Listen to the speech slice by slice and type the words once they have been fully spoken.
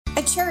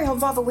Cherry Hill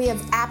Volvo, we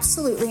have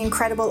absolutely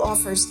incredible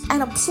offers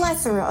and a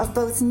plethora of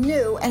both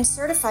new and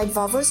certified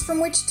Volvos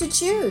from which to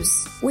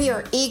choose. We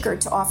are eager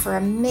to offer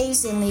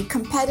amazingly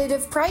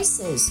competitive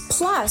prices,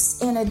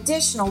 plus an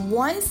additional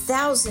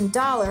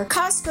 $1,000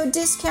 Costco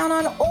discount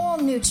on all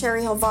new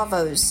Cherry Hill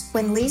Volvos.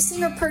 When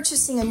leasing or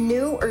purchasing a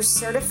new or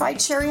certified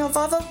Cherry Hill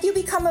Volvo, you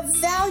become a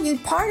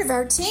valued part of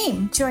our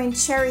team. Join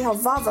Cherry Hill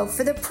Volvo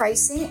for the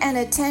pricing and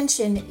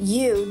attention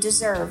you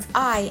deserve.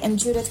 I am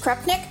Judith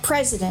Krupnick,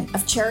 president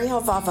of Cherry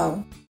Hill Volvo.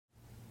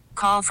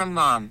 Call from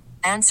mom.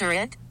 Answer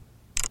it.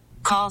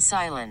 Call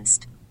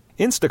silenced.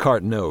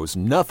 Instacart knows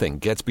nothing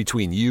gets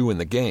between you and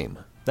the game.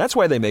 That's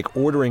why they make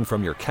ordering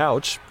from your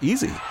couch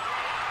easy.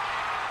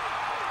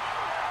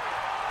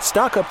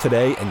 Stock up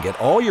today and get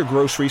all your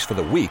groceries for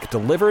the week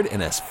delivered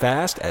in as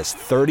fast as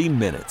 30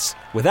 minutes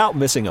without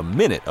missing a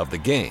minute of the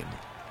game.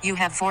 You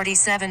have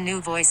 47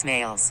 new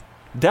voicemails.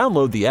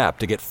 Download the app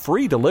to get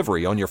free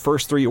delivery on your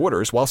first 3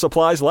 orders while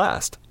supplies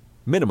last.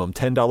 Minimum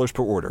 $10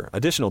 per order.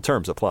 Additional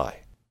terms apply.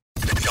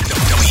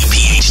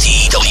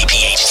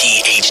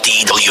 WPHT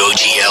HD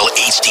WOGL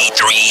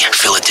HD3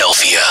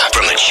 Philadelphia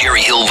from the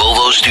Cherry Hill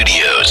Volvo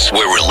Studios,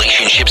 where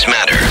relationships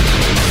matter.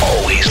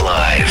 Always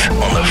live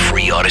on the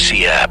free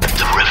Odyssey app.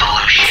 The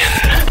revolution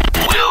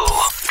will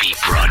be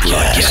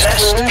broadcast.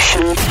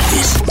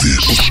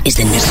 This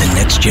is the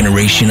next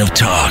generation of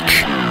talk.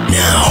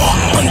 Now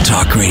on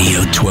Talk Radio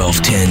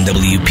 1210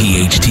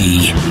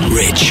 WPHT,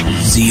 Rich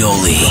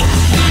Zeoli.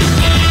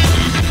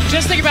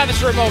 Just think about this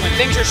for a moment.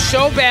 Things are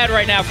so bad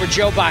right now for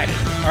Joe Biden.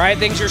 All right,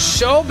 things are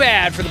so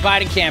bad for the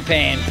Biden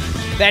campaign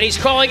that he's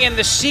calling in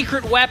the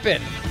secret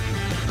weapon,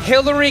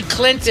 Hillary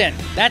Clinton.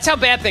 That's how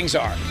bad things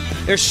are.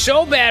 They're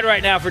so bad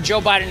right now for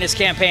Joe Biden and his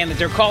campaign that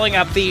they're calling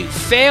up the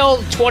failed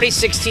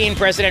 2016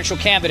 presidential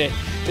candidate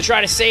to try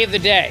to save the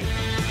day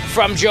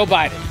from Joe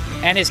Biden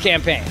and his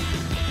campaign.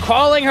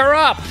 Calling her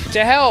up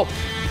to help.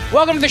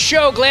 Welcome to the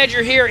show. Glad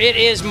you're here. It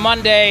is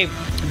Monday.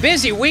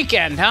 Busy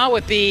weekend, huh?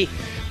 With the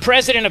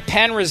president of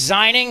Penn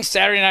resigning,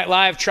 Saturday Night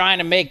Live trying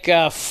to make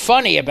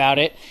funny about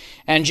it,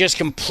 and just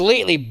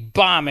completely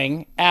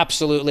bombing,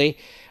 absolutely.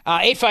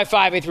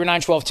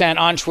 855-839-1210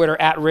 on Twitter,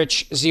 at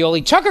Rich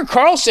Zeoli. Tucker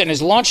Carlson is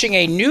launching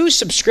a new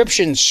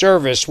subscription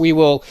service. We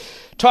will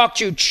talk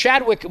to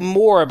Chadwick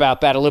Moore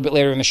about that a little bit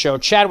later in the show.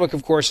 Chadwick,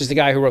 of course, is the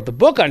guy who wrote the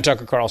book on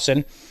Tucker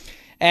Carlson,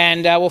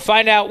 and we'll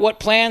find out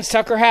what plans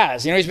Tucker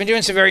has. You know, he's been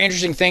doing some very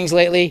interesting things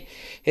lately.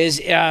 His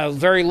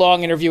very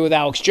long interview with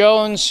Alex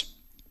Jones,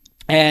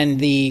 and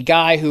the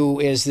guy who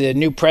is the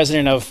new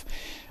president of,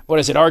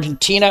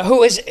 Argentina,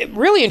 who has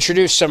really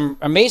introduced some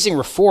amazing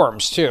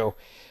reforms, too,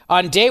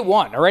 on day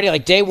one,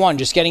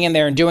 just getting in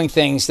there and doing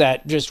things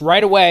that just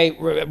right away,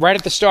 right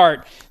at the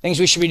start, things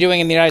we should be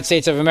doing in the United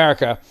States of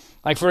America.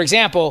 Like, for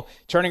example,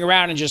 turning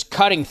around and just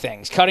cutting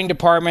things, cutting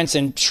departments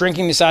and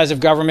shrinking the size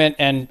of government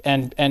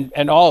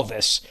and all of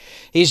this.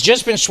 He's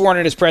just been sworn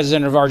in as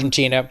president of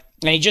Argentina,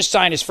 and he just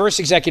signed his first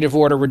executive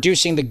order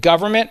reducing the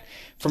government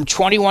from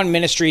 21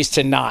 ministries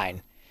to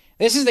 9.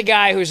 This is the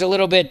guy who's a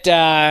little bit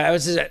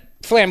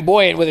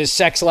flamboyant with his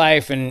sex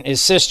life and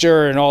his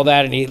sister and all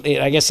that. And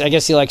I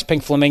guess he likes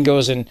pink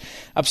flamingos and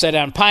upside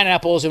down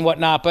pineapples and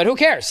whatnot. But who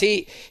cares?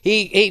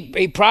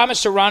 He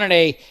promised to run in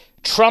a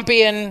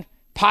Trumpian,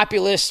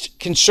 populist,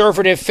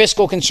 conservative,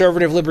 fiscal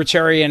conservative,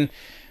 libertarian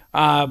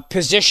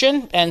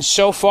position. And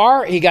so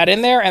far, he got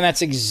in there, and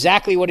that's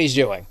exactly what he's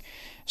doing.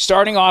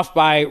 Starting off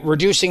by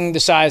reducing the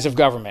size of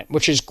government,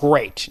 which is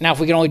great. Now, if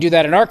we can only do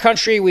that in our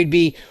country, we'd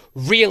be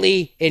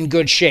really in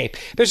good shape.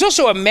 There's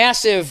also a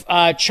massive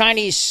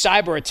Chinese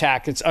cyber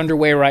attack that's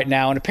underway right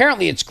now, and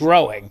apparently it's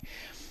growing.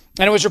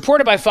 And it was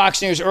reported by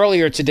Fox News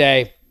earlier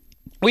today.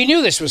 We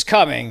knew this was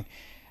coming,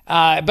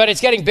 but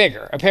it's getting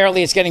bigger.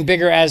 Apparently it's getting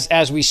bigger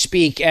as we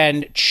speak.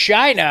 And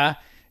China's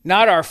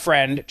not our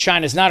friend.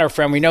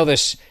 We know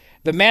this.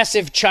 The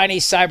massive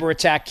Chinese cyber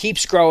attack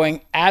keeps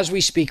growing as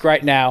we speak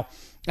right now.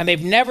 And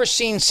they've never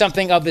seen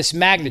something of this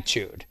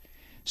magnitude.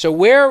 So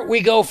where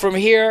we go from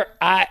here,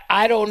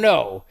 I don't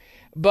know.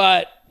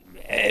 But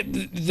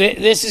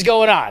this is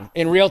going on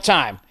in real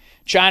time.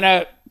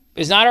 China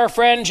is not our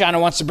friend.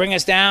 China wants to bring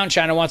us down.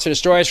 China wants to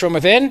destroy us from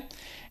within.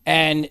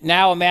 And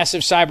now a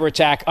massive cyber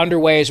attack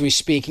underway as we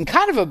speak. And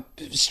kind of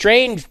a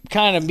strange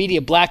kind of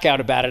media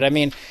blackout about it. I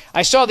mean,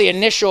 I saw the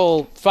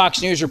initial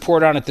Fox News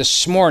report on it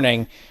this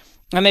morning,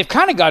 and they've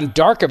kind of gone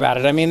dark about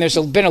it. I mean, there's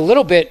been a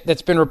little bit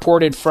that's been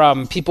reported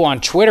from people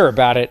on Twitter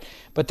about it,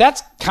 but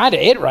that's kind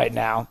of it right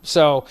now.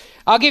 So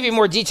I'll give you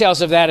more details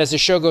of that as the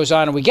show goes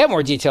on, and we get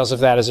more details of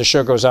that as the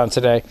show goes on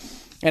today.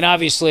 And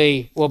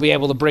obviously, we'll be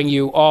able to bring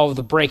you all of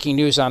the breaking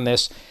news on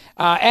this.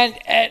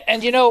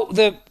 And you know,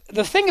 the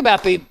thing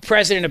about the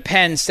president of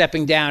Penn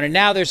stepping down, and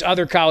now there's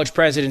other college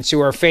presidents who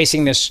are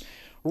facing this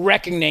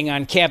reckoning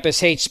on campus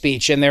hate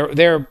speech, and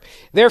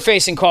they're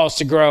facing calls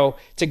to go.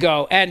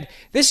 And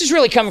this is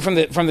really coming from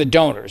the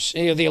donors,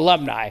 the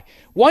alumni.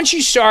 Once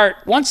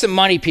the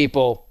money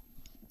people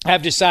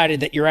have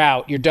decided that you're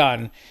out, you're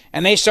done,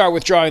 and they start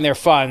withdrawing their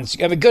funds,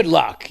 I mean, good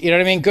luck. You know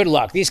what I mean? Good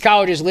luck. These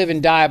colleges live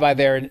and die by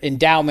their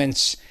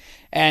endowments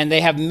and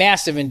they have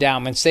massive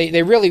endowments.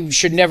 They really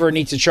should never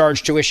need to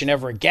charge tuition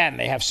ever again.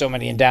 They have so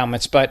many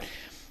endowments. But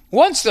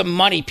once the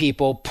money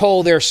people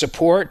pull their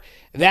support,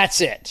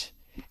 that's it.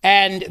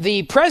 And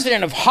the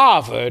president of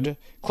Harvard,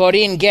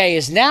 Claudine Gay,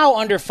 is now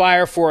under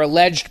fire for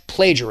alleged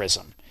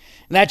plagiarism.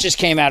 And that just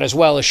came out as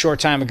well a short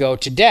time ago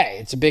today.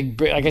 It's a big,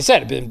 like I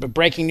said, a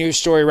breaking news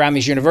story around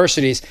these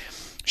universities.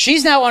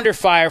 She's now under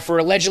fire for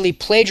allegedly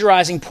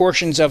plagiarizing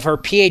portions of her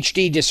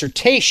PhD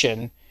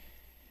dissertation,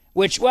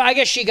 which, well, I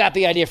guess she got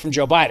the idea from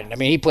Joe Biden. I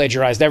mean, he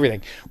plagiarized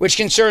everything, which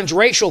concerns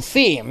racial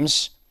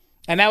themes.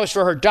 And that was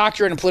for her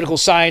doctorate in political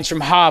science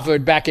from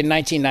Harvard back in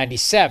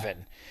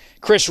 1997.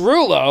 Chris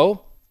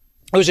Rouleau,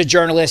 who's a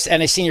journalist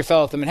and a senior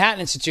fellow at the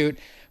Manhattan Institute,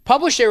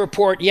 published a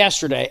report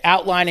yesterday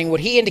outlining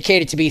what he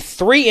indicated to be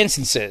 3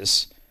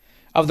 instances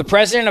of the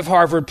president of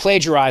Harvard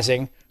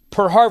plagiarizing,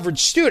 per Harvard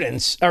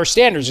standards,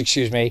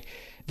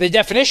 the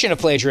definition of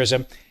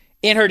plagiarism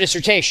in her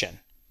dissertation.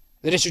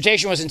 The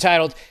dissertation was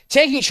entitled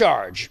Taking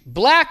Charge,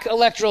 Black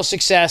Electoral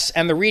Success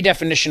and the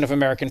Redefinition of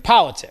American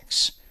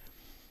Politics.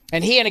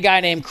 And he and a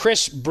guy named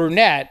Chris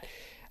Brunette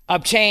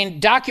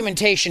obtained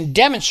documentation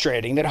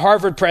demonstrating that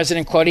Harvard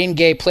President Claudine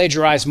Gay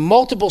plagiarized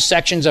multiple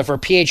sections of her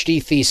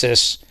PhD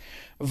thesis,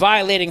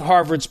 violating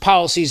Harvard's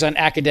policies on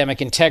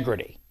academic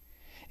integrity.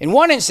 In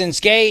one instance,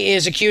 Gay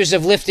is accused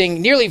of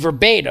lifting nearly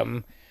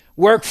verbatim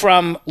work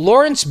from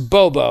Lawrence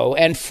Bobo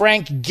and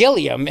Frank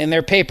Gilliam in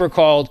their paper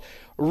called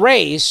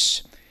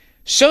Race,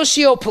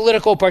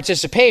 Socio-Political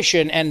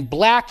Participation, and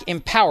Black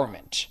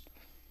Empowerment.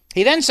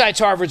 He then cites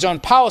Harvard's own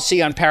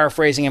policy on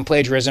paraphrasing and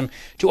plagiarism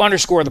to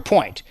underscore the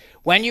point.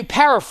 When you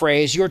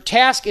paraphrase, your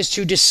task is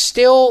to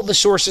distill the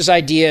source's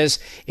ideas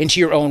into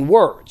your own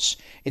words.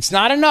 It's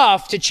not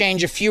enough to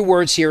change a few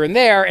words here and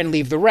there and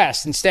leave the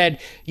rest. Instead,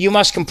 you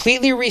must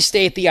completely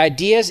restate the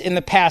ideas in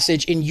the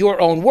passage in your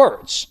own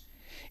words.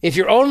 If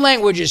your own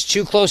language is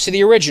too close to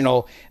the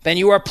original, then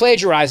you are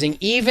plagiarizing,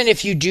 even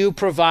if you do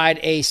provide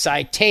a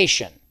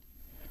citation.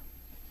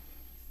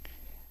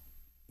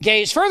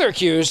 Gay is further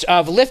accused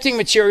of lifting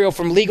material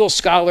from legal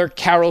scholar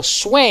Carol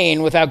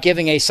Swain without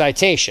giving a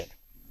citation.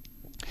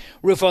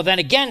 Rufo then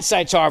again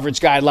cites Harvard's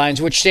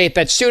guidelines, which state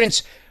that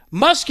students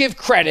must give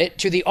credit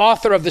to the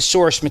author of the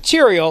source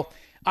material,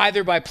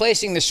 either by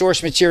placing the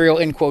source material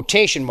in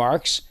quotation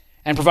marks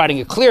and providing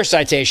a clear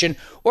citation,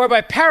 or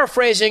by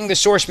paraphrasing the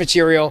source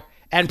material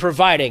and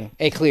providing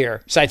a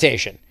clear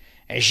citation.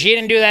 And she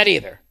didn't do that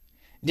either.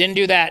 Didn't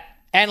do that.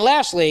 And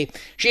lastly,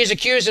 she is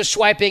accused of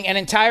swiping an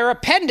entire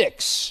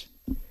appendix.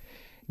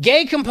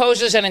 Gay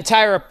composes an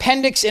entire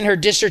appendix in her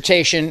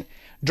dissertation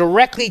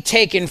directly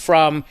taken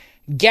from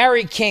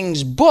Gary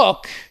King's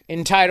book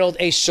entitled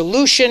A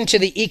Solution to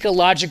the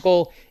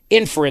Ecological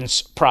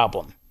Inference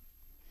Problem.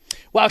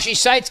 While she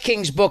cites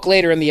King's book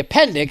later in the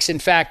appendix, in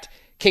fact,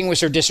 King was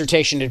her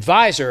dissertation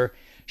advisor,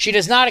 she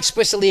does not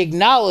explicitly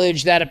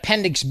acknowledge that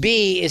Appendix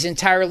B is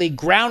entirely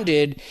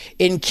grounded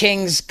in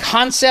King's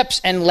concepts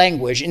and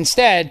language,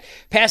 instead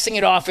passing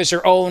it off as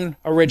her own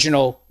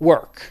original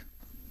work.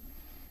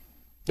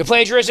 The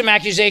plagiarism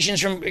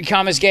accusations from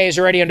Thomas Gay is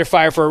already under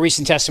fire for a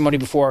recent testimony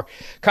before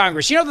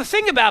Congress. You know, the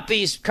thing about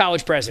these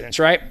college presidents,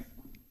 right?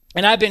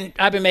 And I've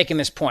been making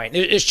this point.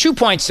 There's 2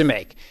 points to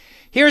make.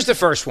 Here's the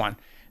first one.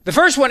 The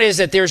first one is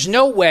that there's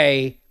no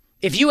way,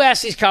 if you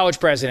ask these college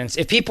presidents,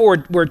 if people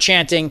were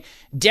chanting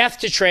death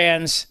to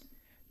trans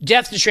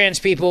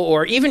people,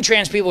 or even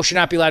trans people should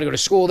not be allowed to go to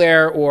school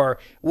there, or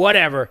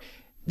whatever,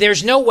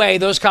 there's no way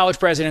those college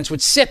presidents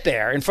would sit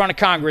there in front of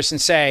Congress and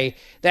say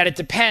that it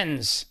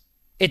depends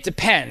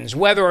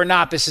whether or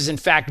not this is in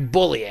fact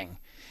bullying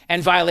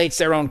and violates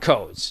their own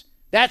codes.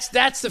 That's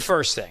the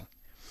first thing.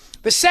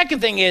 The second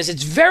thing is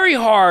it's very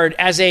hard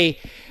as a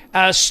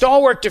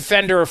stalwart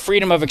defender of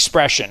freedom of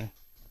expression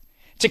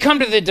to come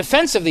to the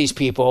defense of these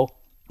people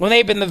when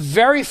they've been the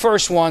very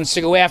first ones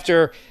to go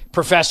after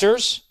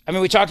professors. I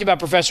mean, we talked about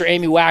Professor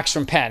Amy Wax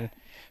from Penn,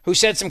 who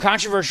said some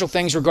controversial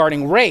things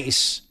regarding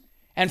race,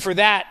 and for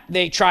that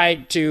they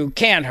tried to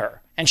can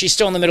her. And she's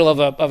still in the middle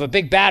of a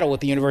big battle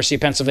with the University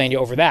of Pennsylvania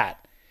over that.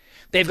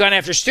 They've gone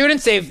after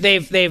students.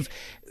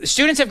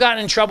 Students have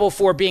gotten in trouble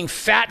for being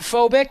fat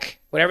phobic,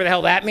 whatever the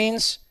hell that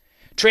means,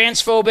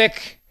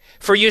 transphobic,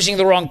 for using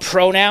the wrong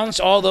pronouns.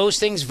 All those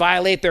things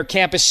violate their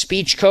campus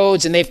speech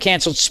codes, and they've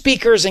canceled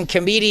speakers and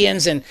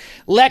comedians and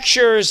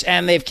lectures,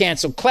 and they've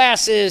canceled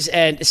classes.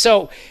 And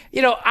so,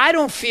 I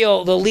don't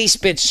feel the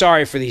least bit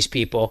sorry for these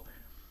people.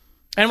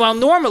 And while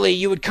normally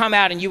you would come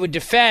out and you would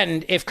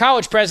defend, if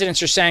college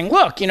presidents are saying,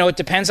 look, it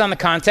depends on the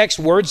context,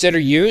 words that are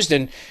used,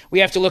 and we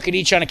have to look at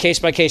each on a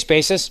case-by-case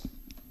basis,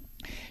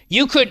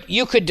 you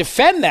could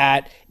defend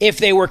that if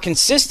they were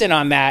consistent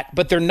on that,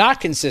 but they're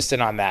not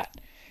consistent on that.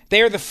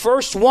 They are the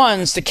first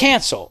ones to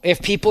cancel if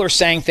people are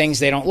saying things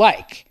they don't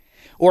like,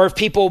 or if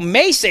people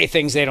may say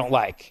things they don't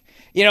like.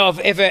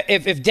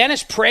 If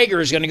Dennis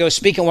Prager is going to go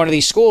speak in one of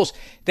these schools,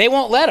 they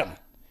won't let him.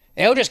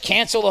 They'll just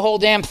cancel the whole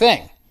damn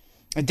thing.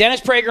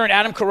 Dennis Prager and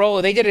Adam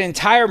Carolla, they did an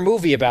entire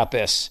movie about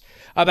this,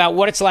 about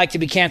what it's like to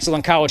be canceled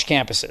on college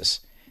campuses.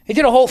 They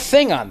did a whole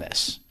thing on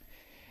this.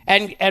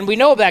 And we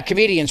know that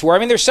comedians were. I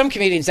mean, there's some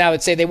comedians now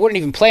that say they wouldn't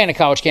even play on a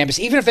college campus,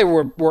 even if they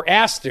were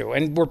asked to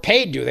and were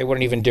paid to, they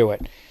wouldn't even do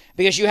it.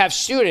 Because you have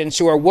students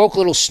who are woke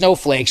little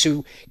snowflakes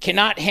who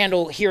cannot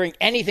handle hearing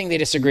anything they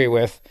disagree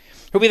with,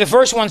 who'll be the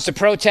first ones to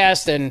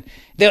protest, and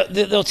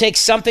they'll take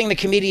something the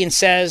comedian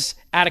says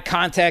out of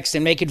context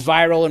and make it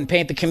viral and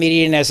paint the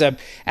comedian as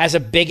a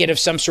bigot of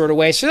some sort of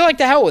way. So they're like,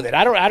 the hell with it.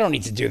 I don't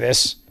need to do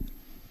this.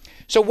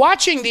 So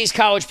watching these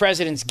college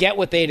presidents get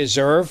what they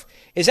deserve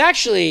is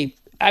actually,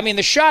 I mean,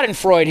 the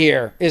schadenfreude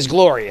here is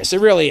glorious.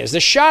 It really is. The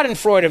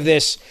schadenfreude of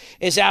this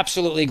is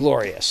absolutely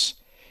glorious.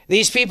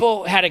 These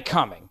people had it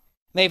coming.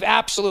 They've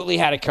absolutely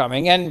had it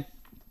coming, and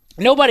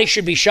nobody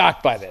should be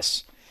shocked by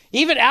this.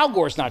 Even Al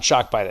Gore's not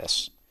shocked by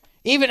this.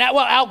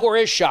 Al Gore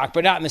is shocked,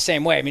 but not in the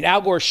same way. I mean, Al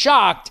Gore's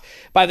shocked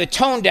by the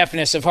tone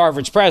deafness of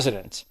Harvard's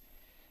president.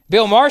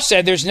 Bill Maher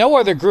said there's no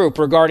other group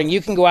regarding you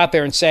can go out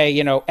there and say,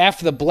 F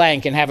the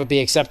blank and have it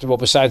be acceptable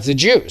besides the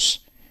Jews.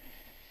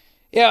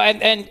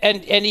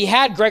 And he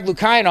had Greg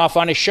Lukianoff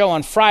on his show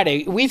on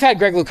Friday. We've had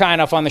Greg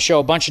Lukianoff on the show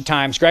a bunch of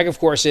times. Greg, of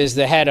course, is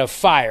the head of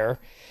FIRE,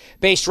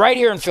 based right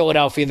here in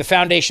Philadelphia, the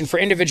Foundation for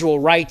Individual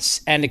Rights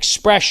and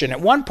Expression.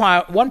 At one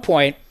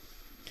point,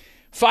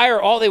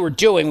 FIRE, all they were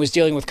doing was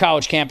dealing with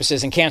college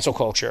campuses and cancel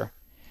culture.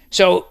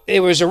 So it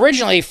was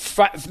originally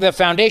the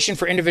Foundation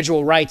for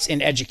Individual Rights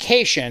in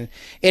Education.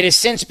 It has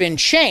since been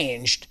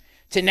changed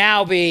to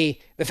now be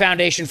the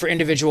Foundation for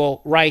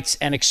Individual Rights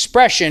and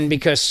Expression,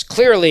 because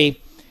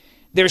clearly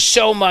there's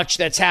so much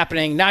that's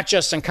happening, not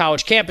just on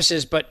college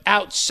campuses, but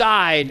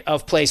outside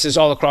of places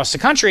all across the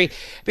country.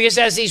 Because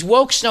as these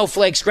woke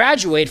snowflakes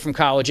graduate from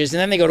colleges and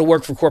then they go to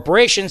work for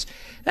corporations,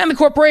 then the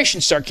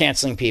corporations start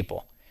canceling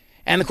people.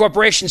 And the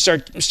corporations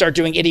start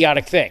doing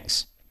idiotic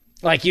things,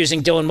 like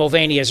using Dylan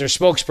Mulvaney as their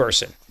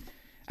spokesperson.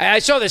 I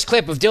saw this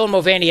clip of Dylan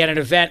Mulvaney at an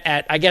event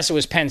at, I guess it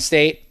was Penn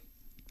State,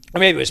 or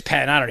maybe it was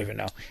Penn, I don't even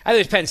know. I think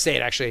it was Penn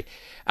State, actually.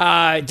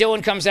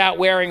 Dylan comes out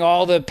wearing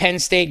all the Penn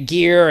State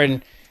gear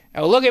and,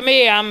 oh, look at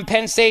me, I'm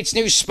Penn State's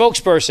new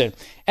spokesperson.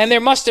 And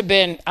there must have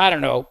been, I don't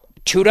know,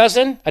 2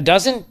 dozen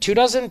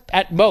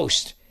at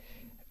most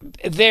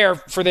there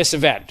for this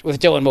event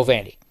with Dylan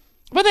Mulvaney.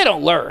 But they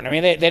don't learn. I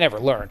mean, they never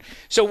learn.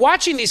 So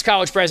watching these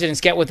college presidents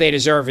get what they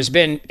deserve has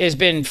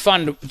been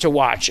fun to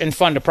watch and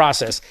fun to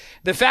process.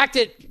 The fact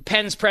that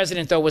Penn's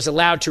president, though, was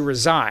allowed to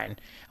resign,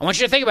 I want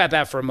you to think about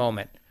that for a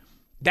moment.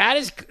 That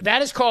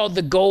is called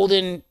the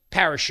golden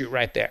parachute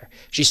right there.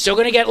 She's still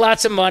going to get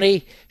lots of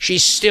money.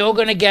 She's still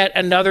going to get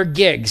another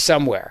gig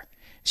somewhere.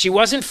 She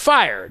wasn't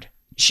fired.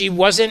 She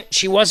wasn't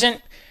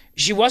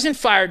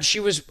fired. She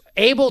was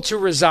able to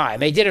resign.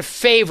 They did a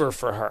favor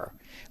for her,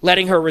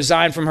 letting her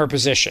resign from her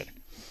position.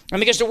 And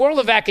because the world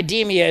of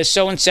academia is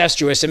so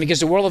incestuous, and because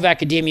the world of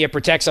academia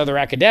protects other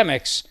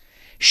academics,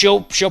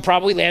 she'll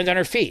probably land on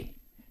her feet.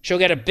 She'll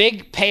get a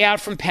big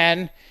payout from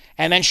Penn,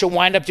 and then she'll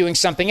wind up doing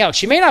something else.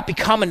 She may not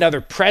become another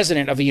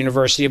president of a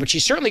university, but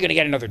she's certainly going to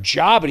get another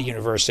job at a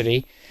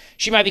university.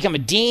 She might become a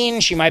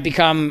dean. She might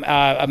become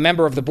a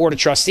member of the board of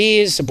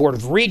trustees, a board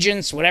of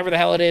regents, whatever the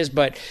hell it is,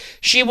 but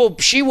she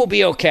will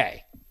be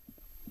okay.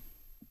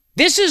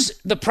 This is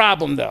the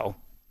problem, though,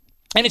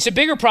 and it's a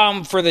bigger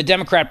problem for the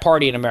Democrat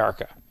Party in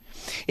America.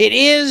 It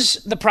is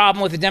the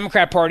problem with the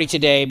Democrat Party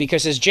today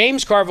because, as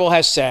James Carville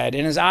has said,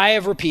 and as I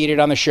have repeated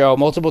on the show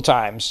multiple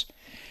times,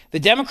 the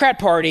Democrat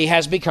Party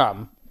has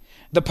become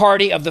the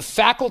party of the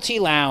faculty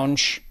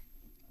lounge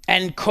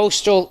and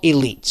coastal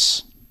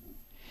elites.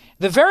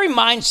 The very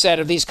mindset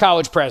of these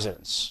college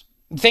presidents,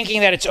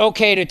 thinking that it's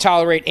okay to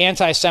tolerate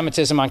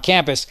anti-Semitism on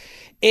campus,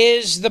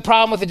 is the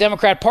problem with the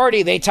Democrat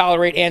Party. They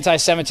tolerate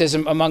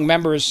anti-Semitism among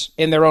members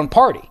in their own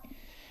party.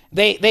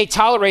 They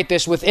tolerate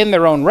this within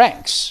their own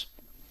ranks.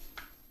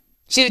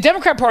 See, the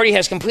Democrat Party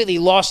has completely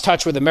lost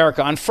touch with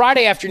America. On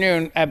Friday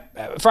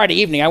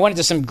evening, I went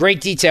into some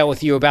great detail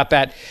with you about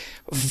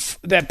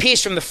that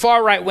piece from the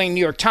far right-wing New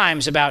York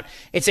Times about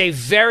it's a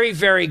very,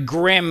 very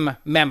grim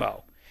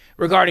memo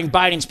regarding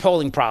Biden's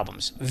polling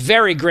problems.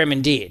 Very grim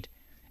indeed.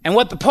 And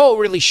what the poll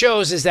really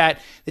shows is that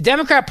the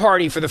Democrat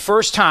Party, for the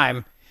first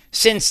time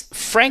since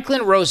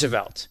Franklin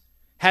Roosevelt,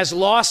 has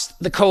lost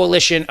the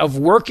coalition of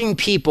working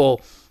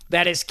people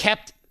that has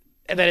kept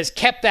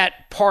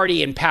that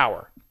party in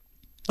power.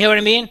 You know what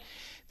I mean?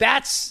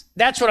 That's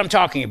what I'm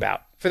talking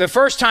about. For the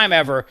first time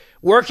ever,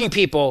 working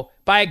people,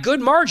 by a good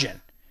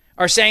margin,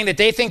 are saying that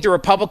they think the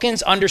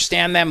Republicans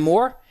understand them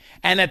more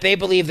and that they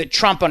believe that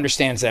Trump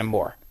understands them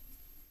more.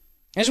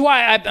 That's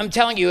why I'm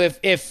telling you,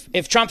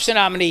 if Trump's the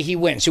nominee, he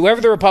wins. Whoever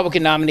the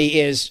Republican nominee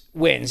is,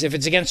 wins. If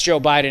it's against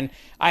Joe Biden,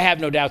 I have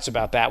no doubts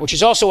about that, which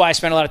is also why I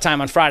spent a lot of time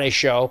on Friday's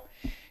show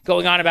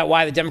going on about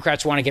why the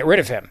Democrats want to get rid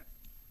of him.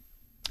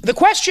 The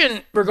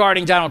question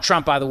regarding Donald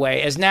Trump, by the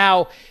way, is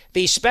now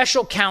the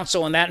special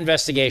counsel in that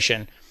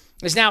investigation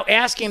is now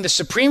asking the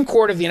Supreme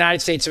Court of the United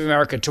States of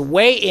America to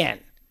weigh in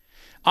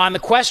on the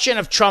question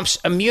of Trump's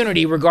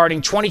immunity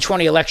regarding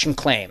 2020 election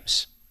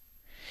claims.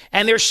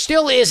 And there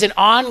still is an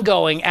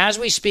ongoing, as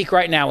we speak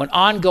right now, an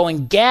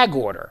ongoing gag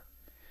order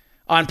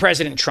on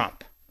President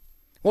Trump.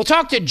 We'll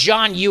talk to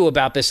John Yoo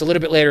about this a little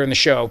bit later in the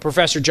show,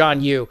 Professor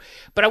John Yoo.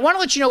 But I want to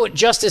let you know what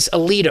Justice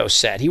Alito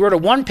said. He wrote a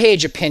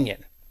one-page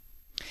opinion.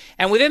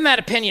 And within that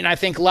opinion, I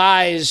think,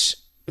 lies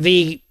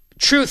the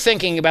true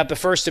thinking about the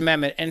First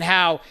Amendment and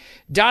how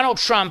Donald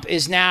Trump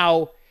is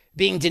now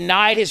being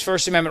denied his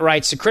First Amendment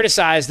rights to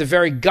criticize the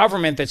very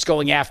government that's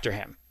going after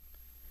him.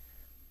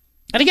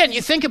 And again,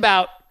 you think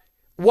about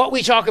what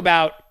we talk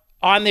about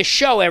on this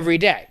show every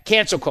day,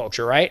 cancel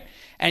culture, right?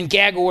 And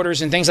gag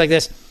orders and things like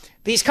this.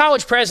 These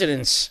college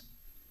presidents,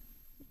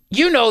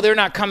 you know they're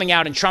not coming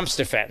out in Trump's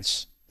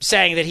defense,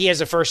 saying that he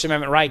has a First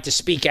Amendment right to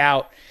speak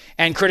out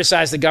and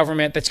criticize the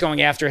government that's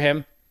going after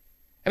him.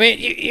 I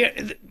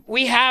mean,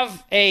 we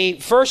have a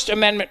First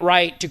Amendment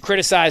right to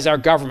criticize our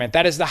government.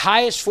 That is the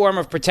highest form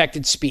of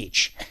protected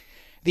speech,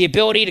 the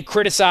ability to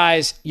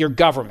criticize your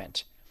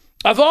government.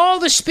 Of all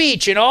the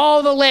speech in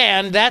all the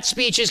land, that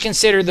speech is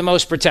considered the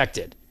most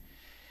protected.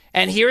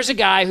 And here's a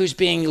guy who's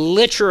being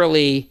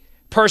literally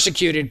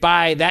persecuted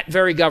by that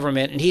very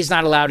government, and he's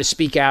not allowed to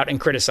speak out and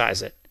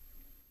criticize it.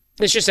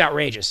 It's just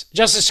outrageous.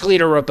 Justice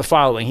Alito wrote the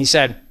following. He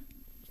said,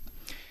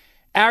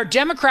 "Our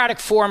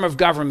democratic form of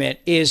government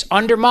is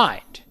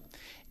undermined."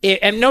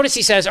 And notice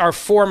he says our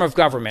form of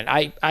government.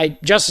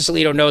 Justice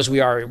Alito knows we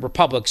are a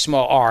republic,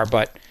 small r,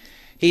 but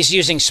he's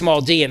using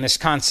small d in this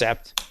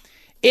concept.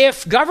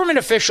 If government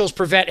officials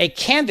prevent a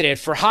candidate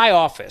for high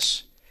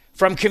office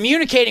from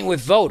communicating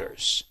with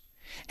voters,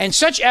 and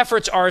such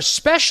efforts are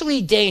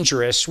especially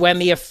dangerous when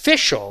the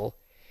official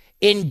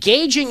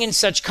engaging in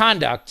such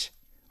conduct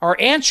are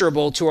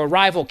answerable to a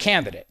rival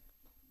candidate.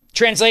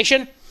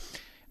 Translation,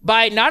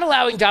 by not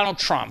allowing Donald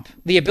Trump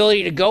the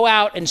ability to go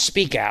out and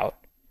speak out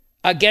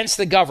against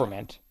the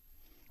government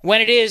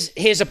when it is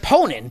his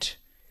opponent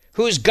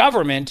whose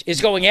government is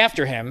going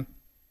after him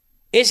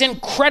is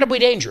incredibly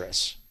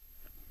dangerous.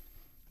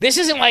 This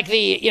isn't like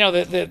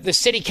the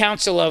city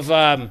council of,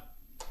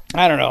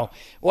 I don't know,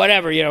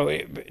 whatever,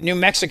 New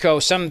Mexico,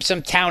 some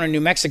town in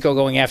New Mexico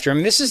going after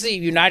him. This is the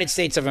United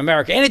States of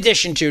America, in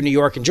addition to New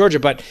York and Georgia,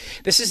 but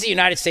this is the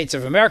United States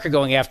of America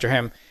going after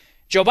him.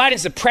 Joe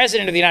Biden's the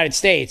president of the United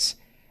States.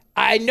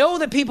 I know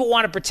that people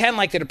want to pretend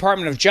like the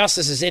Department of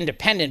Justice is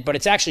independent, but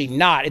it's actually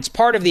not. It's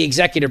part of the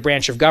executive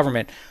branch of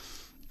government.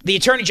 The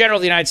Attorney General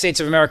of the United States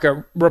of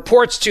America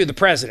reports to the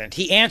president.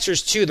 He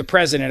answers to the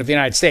president of the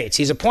United States.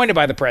 He's appointed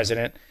by the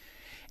president,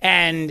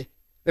 and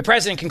the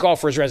president can call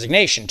for his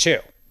resignation too.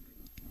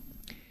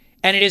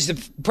 And it is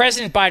the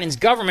President Biden's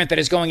government that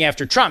is going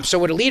after Trump. So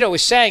what Alito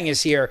is saying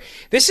is here,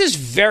 this is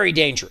very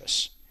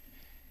dangerous.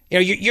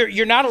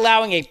 You're not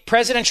allowing a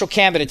presidential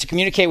candidate to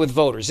communicate with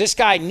voters. This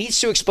guy needs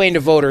to explain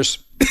to voters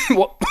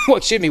what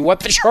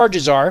the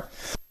charges are,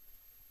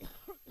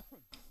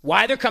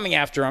 why they're coming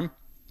after him,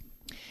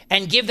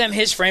 and give them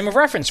his frame of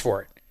reference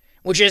for it,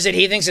 which is that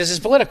he thinks this is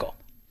political.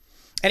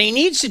 And he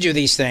needs to do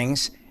these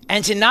things,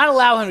 and to not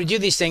allow him to do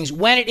these things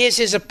when it is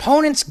his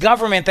opponent's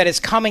government that is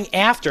coming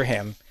after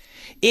him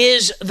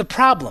is the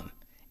problem.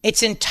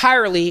 It's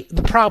entirely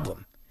the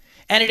problem.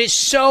 And it is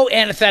so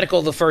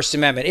antithetical to the First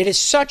Amendment. It is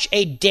such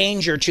a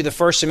danger to the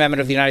First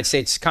Amendment of the United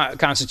States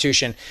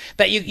Constitution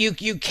that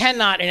you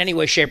cannot in any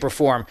way, shape, or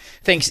form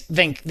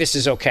think this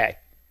is okay.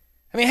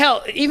 I mean,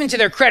 hell, even to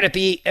their credit,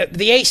 the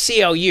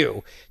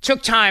ACLU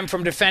took time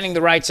from defending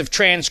the rights of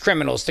trans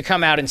criminals to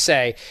come out and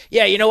say,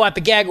 yeah, you know what,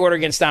 the gag order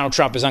against Donald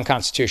Trump is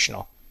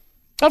unconstitutional.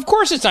 Of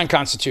course it's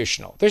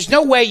unconstitutional. There's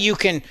no way you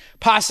can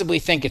possibly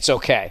think it's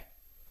okay.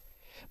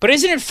 But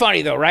isn't it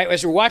funny, though, right?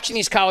 As we're watching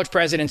these college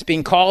presidents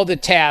being called to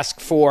task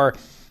for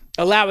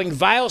allowing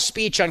vile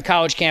speech on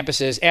college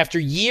campuses after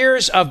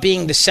years of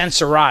being the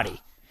censorati,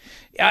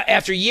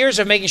 after years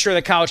of making sure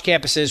that college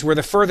campuses were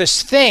the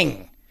furthest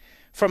thing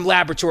from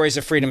laboratories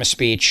of freedom of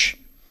speech,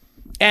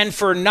 and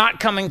for not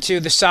coming to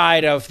the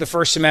side of the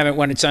First Amendment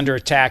when it's under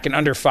attack and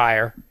under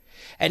fire.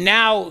 And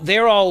now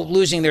they're all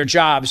losing their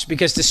jobs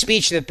because the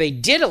speech that they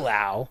did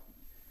allow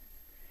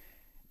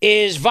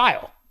is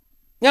vile.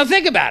 Now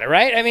think about it,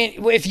 right? I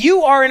mean, if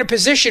you are in a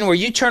position where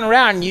you turn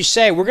around and you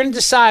say, we're going to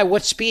decide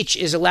what speech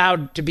is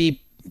allowed to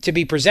be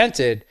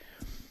presented,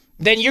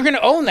 then you're going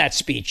to own that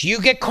speech. You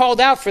get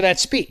called out for that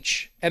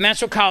speech. And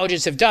that's what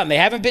colleges have done. They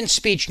haven't been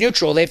speech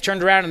neutral. They've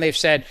turned around and they've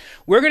said,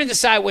 we're going to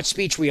decide what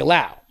speech we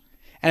allow.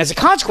 And as a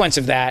consequence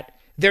of that,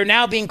 they're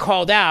now being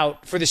called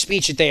out for the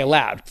speech that they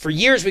allowed. For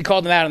years, we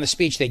called them out on the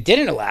speech they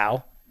didn't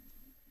allow.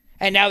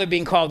 And now they're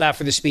being called out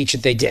for the speech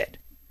that they did.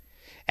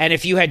 And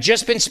if you had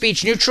just been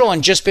speech neutral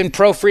and just been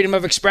pro freedom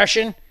of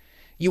expression,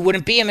 you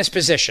wouldn't be in this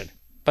position.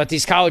 But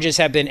these colleges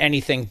have been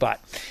anything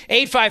but.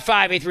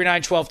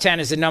 855-839-1210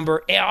 is the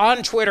number.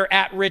 On Twitter,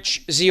 at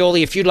Rich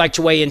Zeoli, if you'd like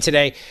to weigh in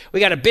today. We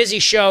got a busy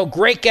show.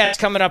 Great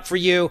guests coming up for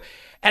you.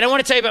 And I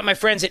want to tell you about my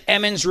friends at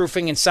Emmons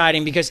Roofing and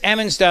Siding, because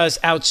Emmons does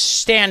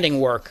outstanding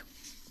work.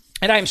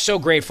 And I am so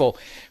grateful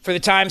for the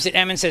times that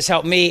Emmons has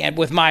helped me and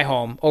with my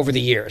home over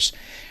the years.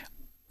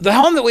 The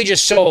home that we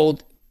just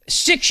sold,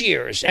 6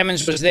 years,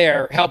 Emmons was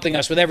there helping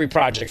us with every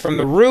project, from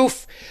the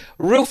roof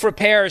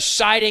repairs,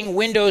 siding,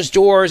 windows,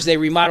 doors. They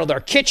remodeled our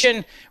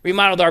kitchen,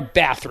 remodeled our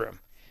bathroom.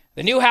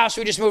 The new house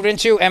we just moved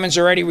into, Emmons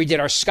already redid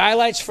our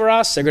skylights for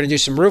us. They're going to do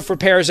some roof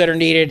repairs that are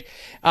needed.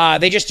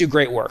 They just do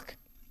great work.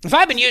 If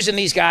I've been using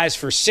these guys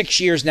for 6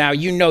 years now,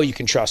 you know you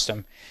can trust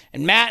them.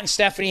 And Matt and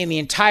Stephanie and the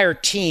entire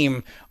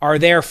team are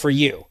there for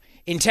you.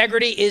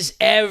 Integrity is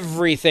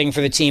everything for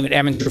the team at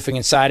Emmons Roofing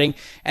and Siding,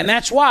 and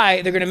that's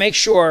why they're going to make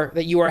sure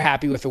that you are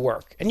happy with the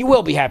work, and you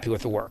will be happy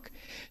with the work.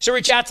 So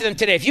reach out to them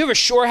today. If you have a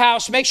shore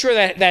house, make sure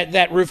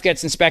that roof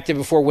gets inspected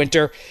before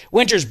winter.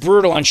 Winter's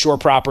brutal on shore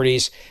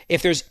properties.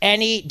 If there's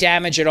any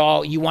damage at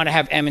all, you want to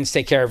have Emmons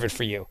take care of it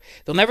for you.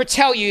 They'll never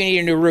tell you need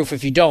a new roof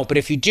if you don't, but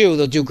if you do,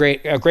 they'll do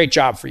a great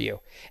job for you.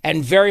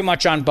 And very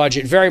much on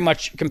budget, very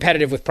much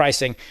competitive with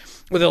pricing,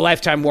 with a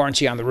lifetime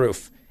warranty on the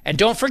roof. And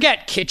don't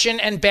forget kitchen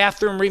and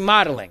bathroom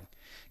remodeling.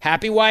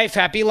 Happy wife,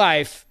 happy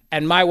life.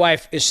 And my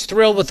wife is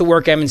thrilled with the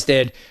work Emmons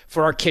did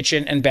for our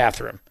kitchen and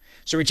bathroom.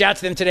 So reach out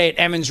to them today at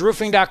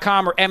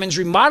emmonsroofing.com or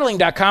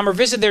emmonsremodeling.com or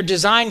visit their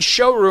design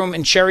showroom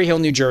in Cherry Hill,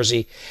 New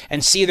Jersey,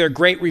 and see their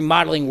great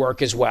remodeling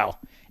work as well.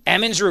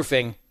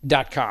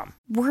 emmonsroofing.com.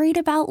 Worried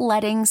about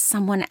letting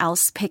someone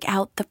else pick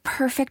out the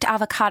perfect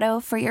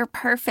avocado for your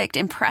perfect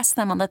impress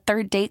them on the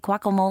third date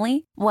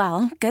guacamole?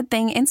 Well, good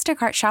thing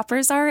Instacart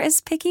shoppers are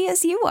as picky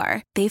as you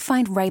are. They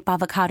find ripe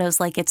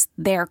avocados like it's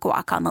their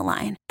guac on the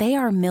line. They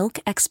are milk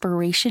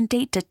expiration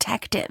date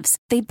detectives.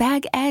 They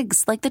bag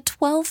eggs like the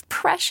 12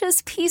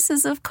 precious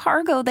pieces of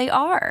cargo they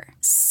are.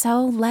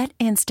 So let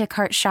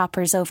Instacart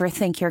shoppers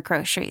overthink your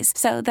groceries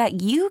so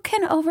that you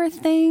can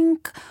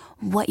overthink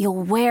what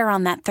you'll wear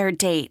on that third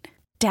date.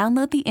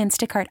 Download the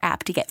Instacart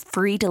app to get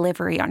free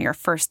delivery on your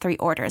first 3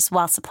 orders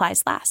while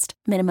supplies last.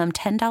 Minimum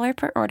 $10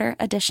 per order.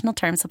 Additional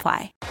terms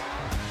apply.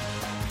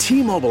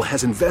 T-Mobile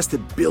has invested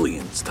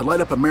billions to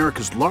light up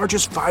America's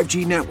largest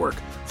 5G network,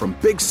 from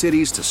big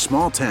cities to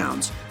small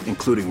towns,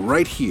 including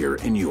right here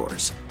in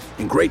yours.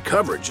 And great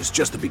coverage is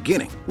just the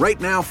beginning. Right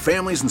now,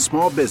 families and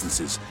small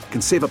businesses can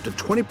save up to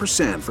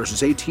 20%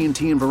 versus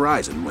AT&T and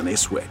Verizon when they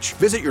switch.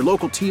 Visit your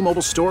local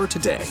T-Mobile store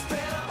today.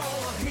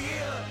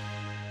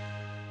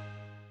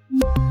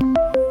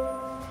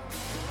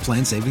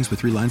 Plan savings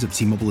with 3 lines of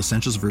T-Mobile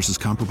Essentials versus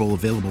comparable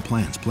available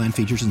plans. Plan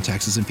features and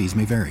taxes and fees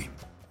may vary.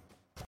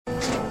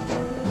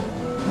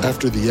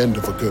 After the end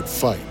of a good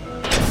fight,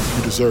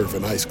 you deserve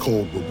an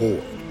ice-cold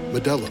reward.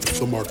 Modelo is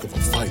the mark of a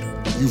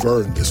fighter. You've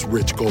earned this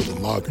rich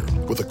golden lager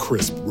with a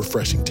crisp,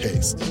 refreshing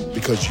taste.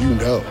 Because you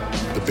know,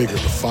 the bigger the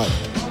fight,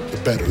 the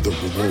better the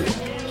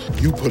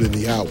reward. You put in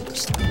the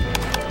hours,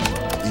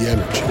 the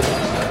energy,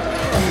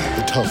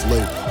 the tough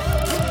labor.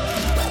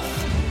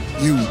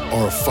 You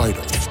are a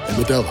fighter,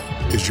 and Modelo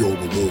is your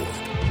reward.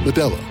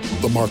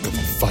 Modelo, the mark of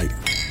a fighter.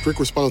 Drink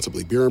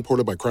responsibly. Beer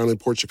imported by Crown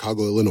Imports,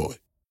 Chicago, Illinois.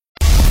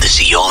 The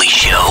Zioli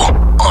Show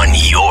on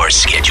your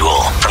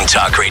schedule from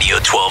Talk Radio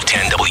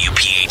 1210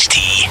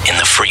 WPHT in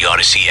the free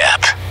Odyssey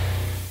app.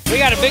 We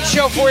got a big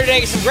show for you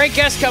today. Some great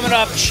guests coming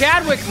up.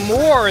 Chadwick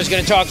Moore is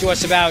going to talk to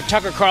us about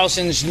Tucker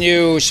Carlson's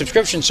new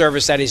subscription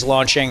service that he's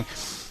launching.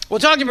 We'll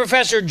talk to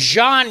Professor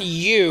John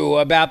Yoo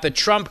about the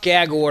Trump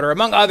gag order,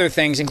 among other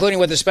things, including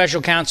what the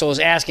special counsel is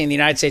asking the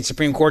United States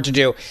Supreme Court to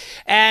do.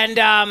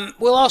 And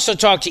we'll also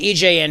talk to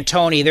E.J.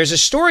 Antoni. There's a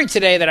story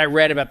today that I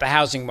read about the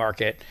housing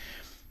market.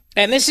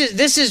 And this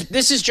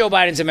is Joe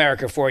Biden's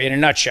America for you in a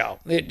nutshell.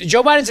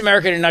 Joe Biden's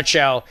America in a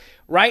nutshell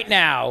right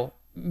now,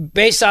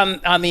 based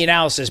on the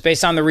analysis,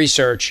 based on the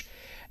research,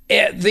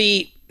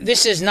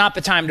 this is not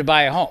the time to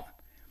buy a home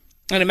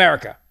in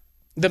America.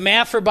 The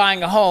math for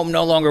buying a home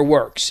no longer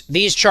works.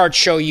 These charts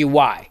show you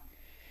why.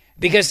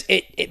 Because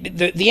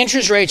the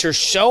interest rates are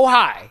so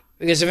high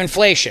because of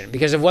inflation,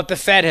 because of what the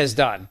Fed has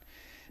done,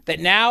 that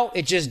now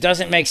it just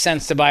doesn't make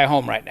sense to buy a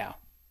home right now.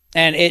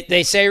 And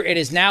they say it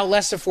is now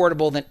less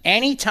affordable than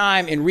any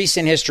time in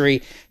recent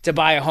history to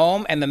buy a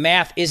home, and the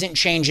math isn't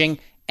changing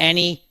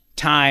any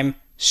time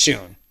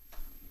soon.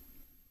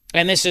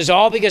 And this is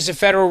all because the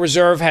Federal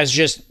Reserve has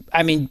just,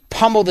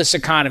 pummeled this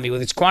economy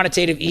with its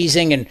quantitative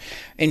easing and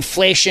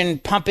inflation,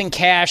 pumping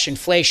cash,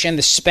 inflation,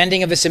 the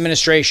spending of this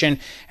administration,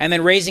 and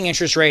then raising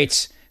interest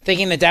rates,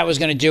 thinking that was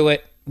going to do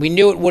it. We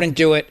knew it wouldn't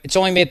do it. It's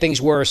only made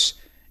things worse,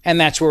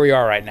 and that's where we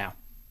are right now.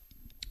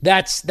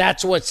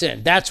 That's what's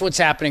in. That's what's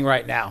happening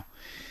right now.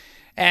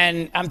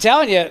 And I'm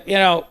telling you,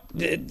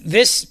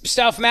 this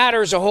stuff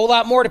matters a whole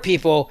lot more to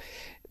people.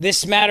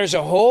 This matters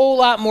a whole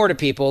lot more to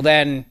people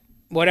than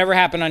whatever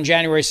happened on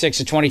January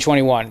 6th of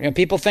 2021.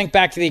 People think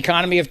back to the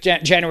economy of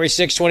January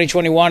 6th,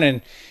 2021,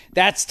 and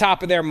that's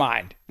top of their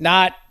mind.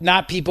 Not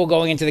people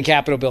going into the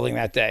Capitol building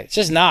that day. It's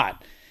just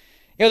not.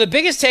 The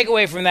biggest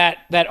takeaway from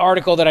that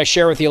article that I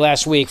shared with you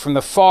last week from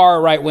the far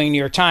right-wing New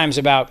York Times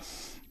about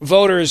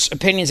voters'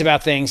 opinions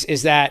about things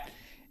is that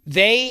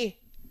they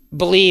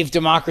believe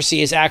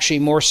democracy is actually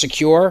more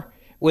secure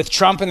with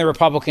Trump and the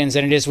Republicans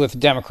than it is with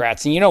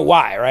Democrats. And you know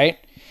why, right?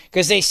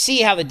 Because they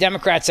see how the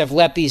Democrats have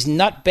let these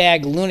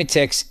nutbag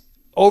lunatics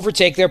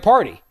overtake their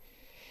party.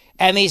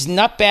 And these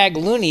nutbag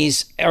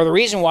loonies are the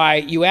reason why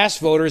you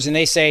ask voters and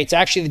they say it's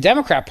actually the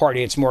Democrat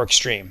Party that's more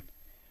extreme.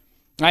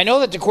 I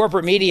know that the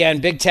corporate media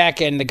and big tech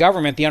and the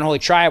government, the unholy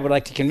triad, would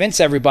like to convince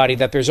everybody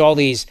that there's all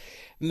these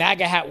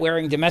MAGA hat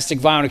wearing domestic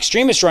violent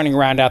extremists running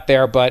around out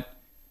there, but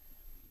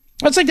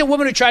it's like the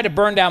woman who tried to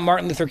burn down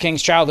Martin Luther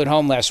King's childhood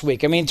home last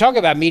week. I mean, talk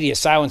about media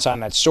silence on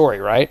that story,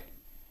 right?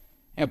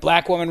 A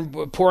black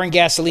woman pouring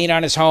gasoline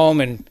on his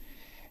home, and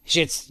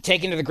she gets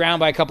taken to the ground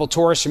by a couple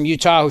tourists from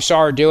Utah who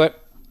saw her do it.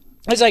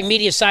 It's like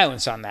media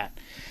silence on that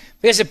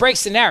because it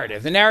breaks the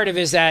narrative. The narrative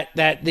is that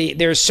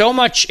there's so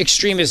much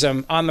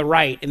extremism on the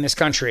right in this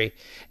country,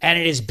 and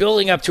it is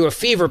building up to a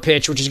fever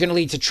pitch, which is going to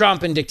lead to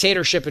Trump and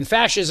dictatorship and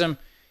fascism.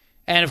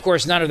 And of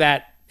course, none of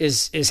that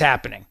is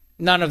happening.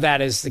 None of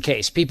that is the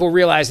case. People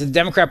realize that the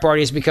Democrat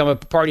Party has become a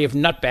party of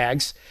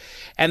nutbags,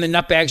 and the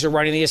nutbags are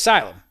running the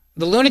asylum.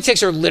 The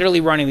lunatics are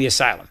literally running the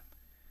asylum.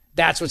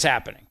 That's what's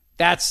happening.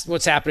 That's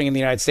what's happening in the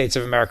United States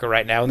of America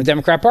right now in the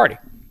Democrat Party.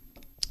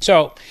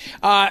 So,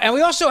 and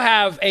we also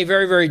have a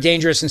very, very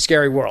dangerous and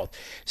scary world.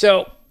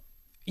 So,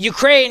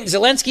 Ukraine,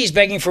 Zelensky's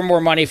begging for more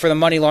money for the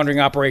money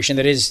laundering operation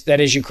that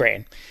is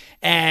Ukraine.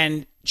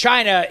 And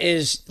China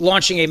is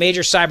launching a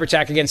major cyber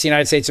attack against the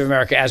United States of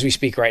America as we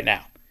speak right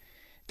now.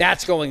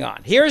 That's going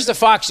on. Here's the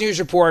Fox News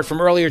report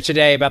from earlier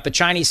today about the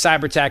Chinese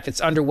cyber attack that's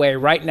underway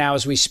right now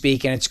as we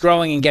speak, and it's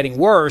growing and getting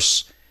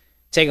worse.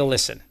 Take a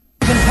listen.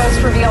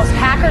 Post reveals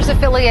hackers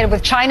affiliated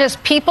with China's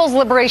People's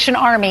Liberation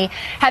Army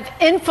have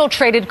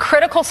infiltrated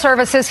critical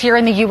services here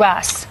in the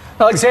U.S.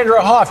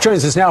 Alexandra Hoff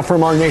joins us now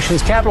from our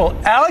nation's capital.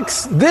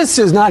 Alex, this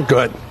is not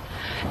good.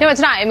 No,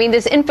 it's not. I mean,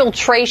 this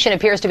infiltration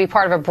appears to be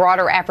part of a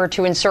broader effort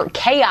to insert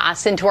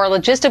chaos into our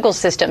logistical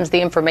systems. The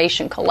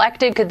information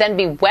collected could then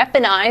be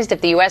weaponized if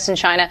the U.S. and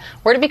China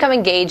were to become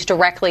engaged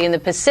directly in the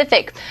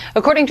Pacific.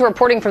 According to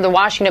reporting from the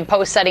Washington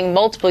Post citing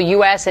multiple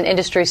U.S. and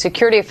industry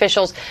security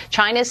officials,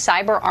 China's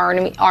cyber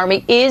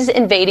army is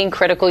invading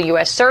critical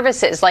U.S.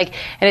 services, like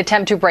an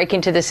attempt to break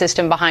into the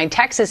system behind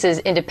Texas's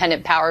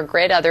independent power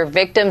grid. Other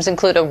victims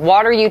include a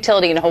water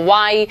utility in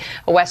Hawaii,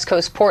 a West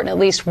Coast port, and at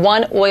least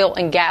one oil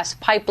and gas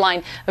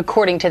pipeline,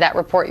 according to that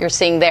report you're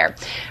seeing there.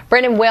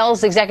 Brendan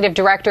Wells, executive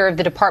director of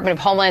the Department of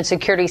Homeland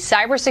Security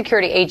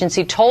Cybersecurity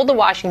Agency, told the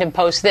Washington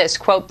Post this,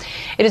 quote,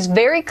 "It is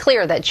very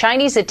clear that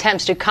Chinese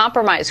attempts to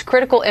compromise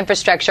critical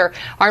infrastructure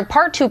are in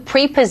part to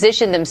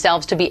pre-position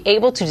themselves to be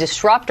able to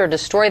disrupt or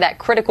destroy that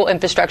critical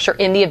infrastructure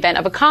in the event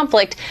of a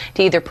conflict,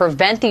 to either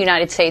prevent the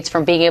United States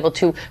from being able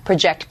to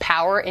project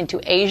power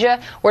into Asia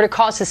or to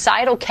cause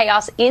societal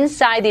chaos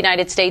inside the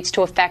United States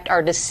to affect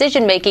our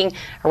decision-making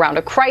around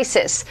a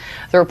crisis."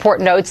 The report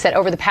notes that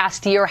over the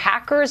past year,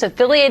 hackers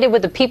affiliated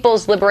with the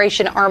People's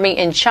Liberation Army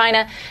in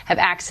China have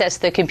accessed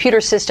the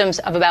computer systems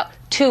of about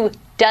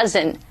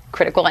 24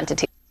 critical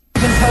entities.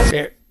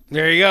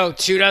 There you go,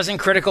 24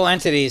 critical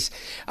entities.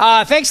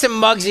 Thanks to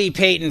Muggsy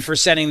Payton for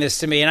sending this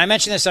to me. And I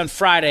mentioned this on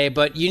Friday,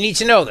 but you need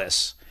to know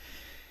this.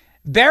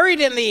 Buried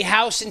in the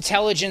House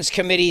Intelligence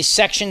Committee's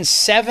Section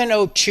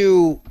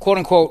 702,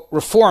 quote-unquote,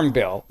 reform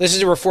bill, this is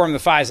to reform the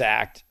FISA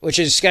Act, which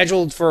is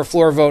scheduled for a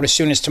floor vote as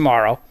soon as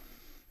tomorrow,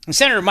 and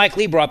Senator Mike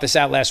Lee brought this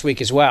out last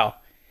week as well,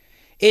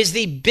 is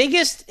the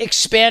biggest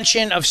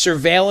expansion of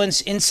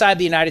surveillance inside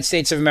the United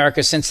States of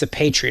America since the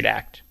Patriot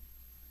Act.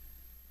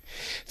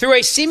 Through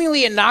a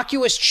seemingly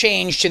innocuous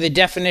change to the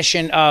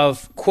definition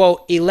of,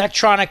 quote,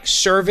 electronic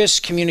service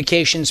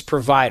communications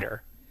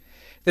provider,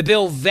 the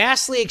bill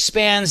vastly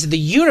expands the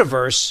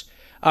universe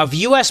of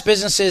U.S.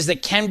 businesses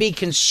that can be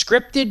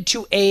conscripted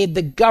to aid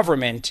the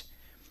government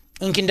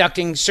in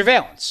conducting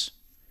surveillance.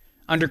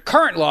 Under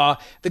current law,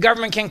 the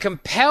government can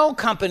compel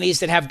companies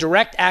that have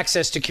direct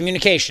access to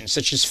communications,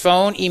 such as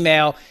phone,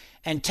 email,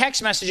 and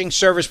text messaging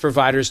service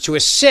providers, to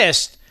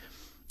assist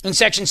in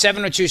Section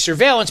 702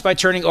 surveillance by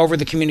turning over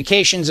the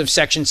communications of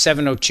Section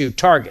 702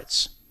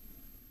 targets.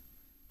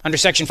 Under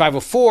Section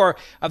 504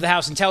 of the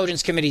House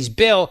Intelligence Committee's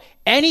bill,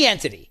 any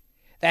entity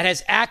that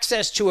has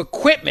access to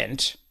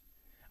equipment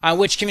on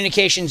which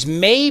communications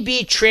may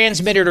be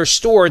transmitted or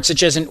stored,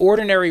 such as an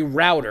ordinary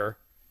router,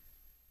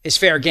 is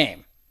fair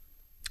game.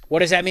 What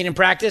does that mean in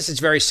practice?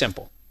 It's very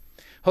simple.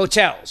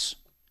 Hotels,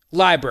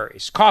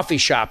 libraries, coffee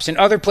shops, and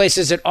other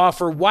places that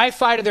offer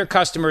Wi-Fi to their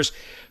customers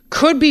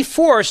could be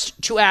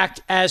forced to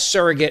act as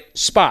surrogate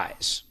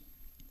spies.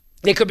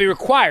 They could be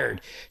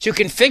required to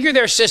configure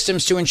their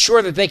systems to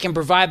ensure that they can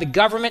provide the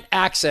government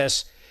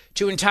access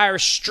to entire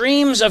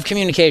streams of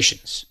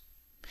communications.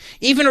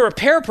 Even a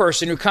repair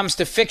person who comes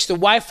to fix the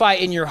Wi-Fi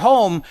in your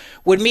home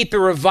would meet the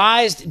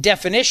revised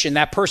definition.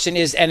 That person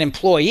is an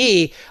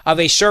employee of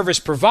a service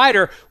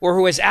provider or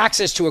who has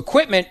access to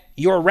equipment,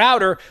 your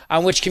router,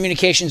 on which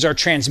communications are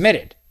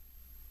transmitted.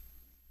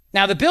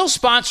 Now, the bill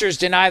sponsors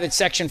deny that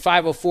Section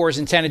 504 is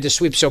intended to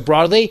sweep so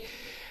broadly.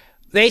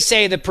 They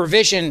say the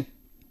provision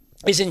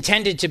is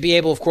intended to be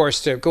able, of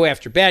course, to go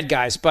after bad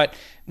guys, but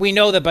we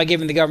know that by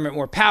giving the government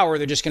more power,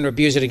 they're just going to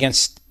abuse it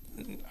against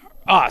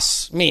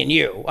us, me and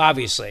you,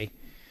 obviously.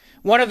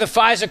 One of the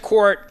FISA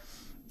court,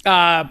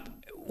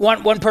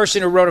 one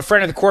person who wrote a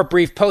friend of the court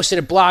brief posted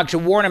a blog to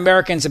warn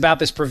Americans about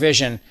this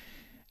provision.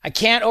 I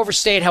can't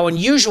overstate how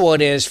unusual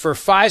it is for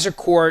FISA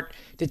court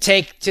to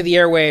take to the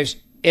airwaves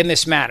in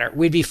this manner.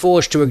 We'd be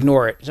foolish to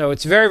ignore it. So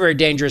it's very, very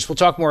dangerous. We'll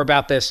talk more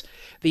about this.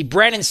 The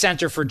Brennan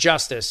Center for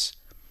Justice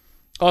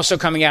also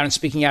coming out and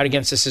speaking out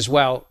against this as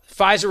well.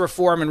 FISA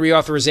Reform and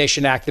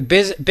Reauthorization Act,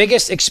 the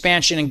biggest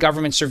expansion in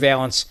government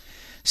surveillance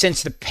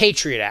since the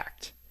Patriot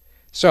Act.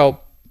 So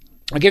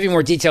I'll give you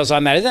more details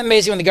on that. Isn't that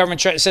amazing when the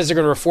government says they're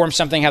going to reform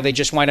something, how they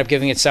just wind up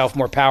giving itself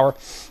more power?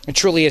 It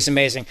truly is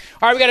amazing.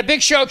 All right, we got a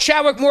big show.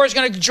 Chadwick Moore is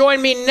going to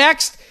join me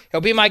next.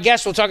 He'll be my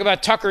guest. We'll talk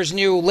about Tucker's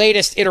new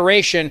latest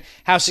iteration.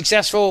 How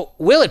successful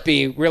will it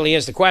be, really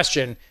is the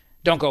question.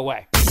 Don't go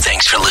away.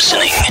 Thanks for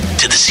listening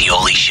to the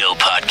Scioli Show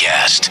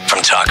podcast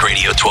from Talk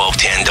Radio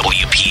 1210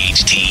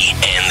 WPHT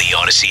and the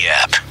Odyssey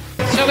app.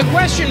 So the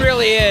question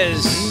really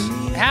is,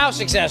 how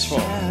successful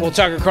will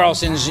Tucker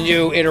Carlson's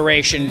new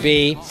iteration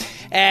be?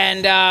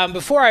 And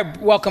before I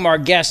welcome our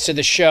guest to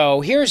the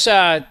show, here's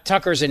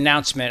Tucker's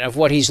announcement of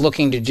what he's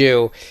looking to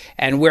do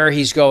and where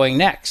he's going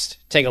next.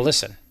 Take a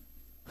listen.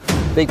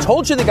 They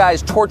told you the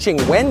guys torching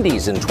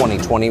Wendy's in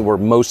 2020 were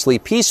mostly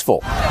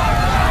peaceful.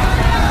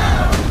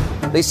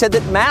 They said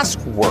that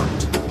masks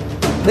worked.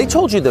 They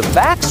told you the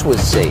vax was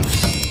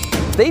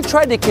safe. They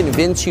tried to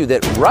convince you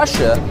that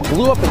Russia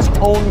blew up its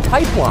own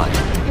pipeline.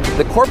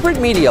 The corporate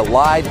media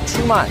lied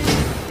too much,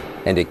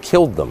 and it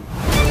killed them.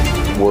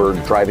 We're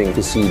driving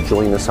to see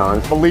Julian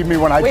Assange. Believe me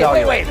when I tell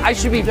you. Wait. I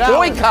should be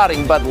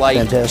boycotting Bud Light.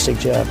 Fantastic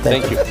job.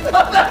 Thank you.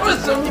 That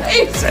was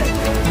amazing.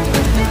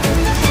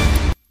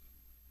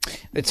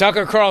 The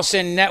Tucker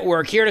Carlson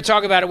Network. Here to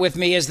talk about it with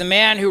me is the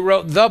man who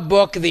wrote the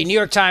book, the New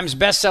York Times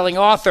bestselling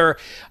author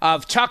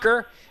of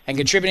Tucker and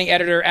contributing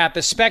editor at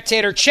The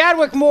Spectator,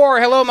 Chadwick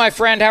Moore. Hello, my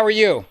friend. How are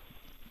you?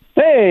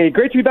 Hey,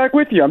 great to be back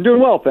with you. I'm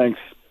doing well,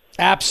 thanks.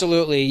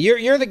 Absolutely.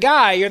 You're the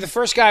guy. You're the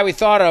first guy we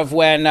thought of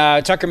when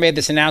Tucker made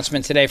this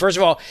announcement today. First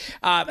of all,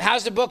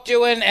 how's the book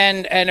doing?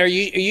 And are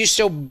you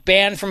still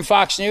banned from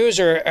Fox News,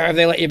 or have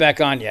they let you back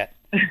on yet?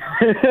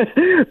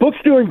 Book's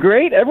doing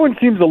great. Everyone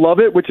seems to love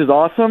it, which is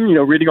awesome. You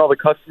know, reading all the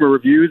customer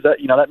reviews, that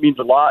means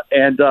a lot.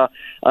 And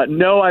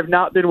no, I've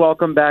not been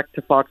welcomed back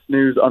to Fox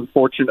News.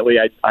 Unfortunately,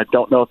 I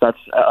don't know if that's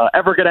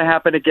ever going to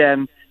happen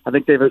again. I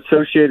think they've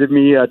associated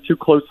me too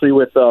closely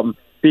with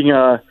being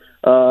a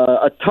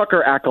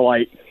Tucker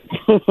acolyte.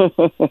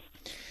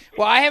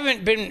 Well, I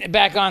haven't been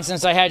back on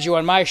since I had you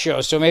on my show,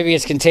 so maybe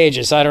it's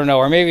contagious. I don't know,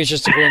 or maybe it's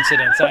just a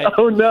coincidence.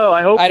 Oh no,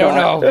 I hope I don't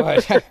not.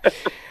 know.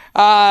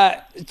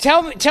 But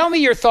tell me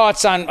your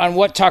thoughts on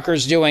what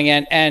Tucker's doing,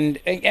 and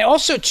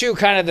also too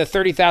kind of the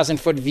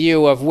 30,000-foot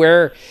view of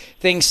where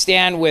things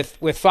stand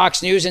with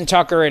Fox News and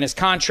Tucker and his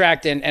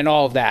contract and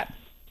all of that.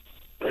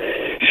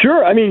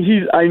 Sure. I mean,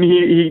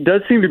 he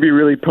does seem to be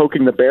really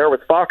poking the bear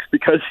with Fox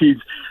because he's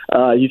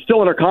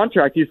still under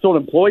contract. He's still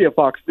an employee of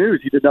Fox News.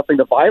 He did nothing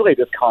to violate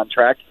his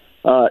contract.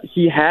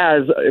 He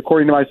has,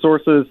 according to my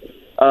sources,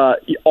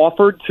 he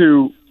offered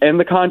to end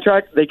the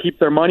contract. They keep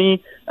their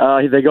money.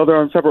 They go their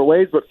own separate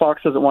ways, but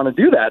Fox doesn't want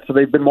to do that. So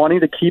they've been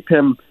wanting to keep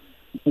him,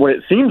 what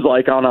it seems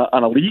like, on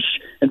a leash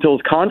until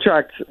his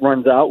contract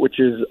runs out, which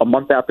is a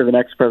month after the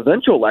next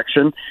presidential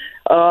election.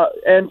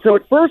 And so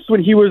at first,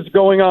 when he was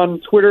going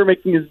on Twitter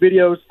making his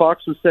videos,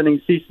 Fox was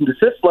sending cease and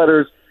desist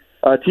letters.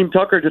 Team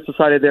Tucker just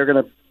decided they're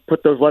going to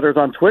put those letters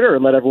on Twitter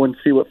and let everyone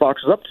see what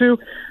Fox is up to.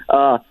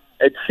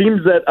 It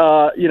seems that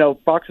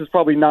Fox is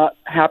probably not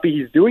happy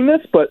he's doing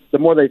this, but the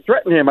more they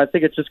threaten him, I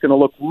think it's just going to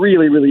look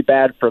really, really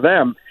bad for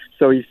them.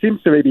 So he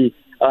seems to maybe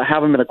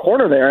have him in a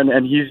corner there, and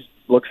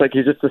looks like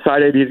he's just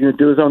decided he's going to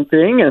do his own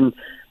thing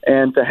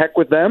and to heck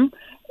with them.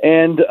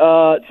 And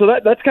so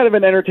that's kind of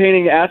an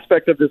entertaining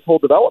aspect of this whole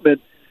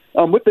development.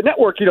 With the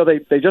network,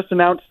 they just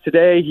announced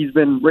today he's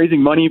been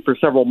raising money for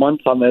several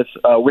months on this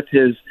with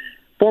his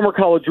former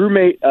college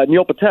roommate,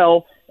 Neil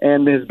Patel,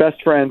 and his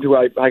best friend, who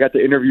I got to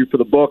interview for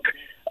the book.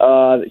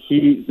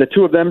 The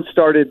two of them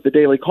started the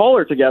Daily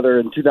Caller together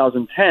in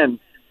 2010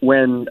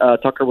 when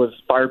Tucker was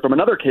fired from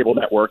another cable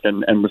network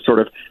and was sort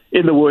of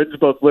in the woods,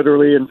 both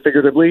literally and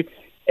figuratively.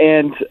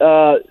 And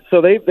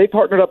so they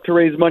partnered up to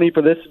raise money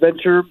for this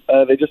venture.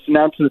 They just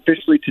announced it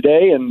officially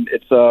today, and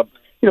it's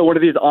one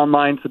of these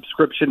online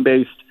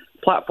subscription-based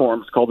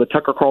platforms called the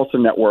Tucker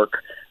Carlson Network,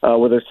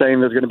 where they're saying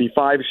there's going to be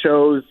 5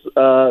 shows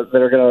that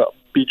are going to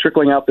be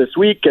trickling out this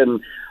week, and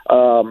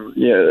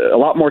a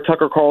lot more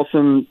Tucker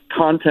Carlson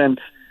content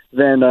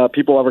than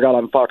people ever got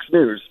on Fox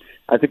News.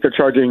 I think they're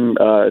charging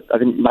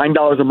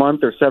 $9 a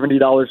month or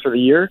 $70 for the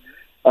year,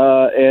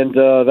 and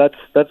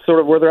that's sort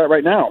of where they're at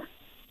right now.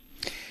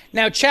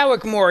 Now,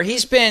 Chadwick Moore,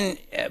 he's been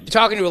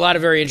talking to a lot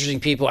of very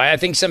interesting people. I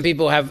think some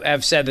people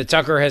have said that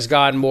Tucker has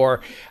gone more,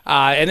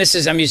 and this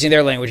is, I'm using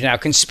their language now,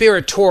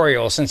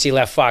 conspiratorial since he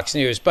left Fox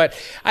News. But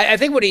I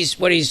think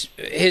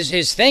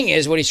his thing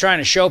is, what he's trying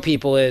to show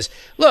people is,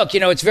 look,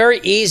 it's very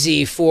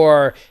easy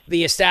for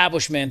the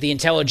establishment, the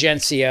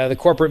intelligentsia, the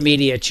corporate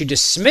media to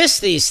dismiss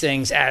these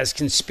things as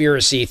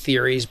conspiracy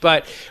theories.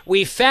 But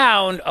we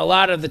found a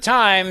lot of the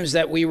times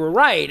that we were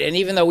right. And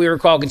even though we were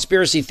called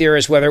conspiracy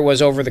theorists, whether it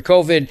was over the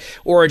COVID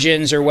origin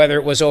origins or whether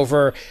it was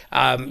over,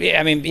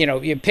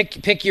 you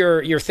pick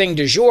your thing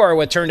du jour,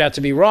 what turned out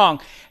to be wrong.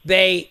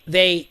 They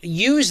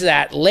use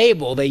that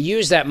label, they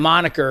use that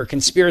moniker,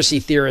 conspiracy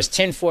theorist,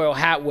 tinfoil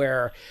hat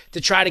wearer,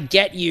 to try to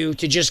get you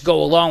to just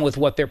go along with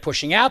what they're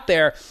pushing out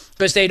there,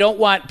 because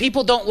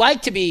people don't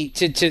like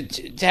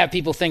to have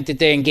people think that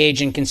they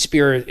engage in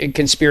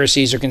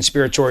conspiracies or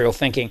conspiratorial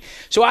thinking.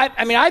 So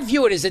I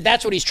view it as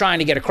that's what he's trying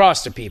to get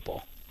across to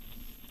people.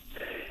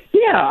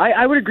 Yeah,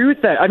 I would agree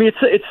with that. I mean,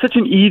 it's such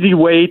an easy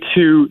way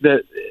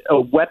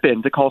a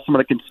weapon to call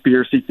someone a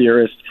conspiracy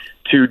theorist,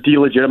 to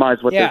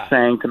delegitimize what they're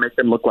saying, to make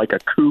them look like a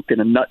kook and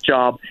a nut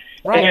job.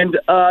 Right. And,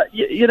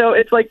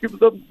 it's like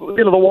the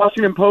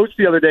Washington Post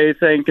the other day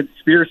saying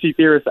conspiracy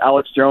theorist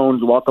Alex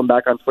Jones, welcome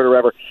back on Twitter,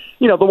 whatever.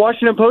 The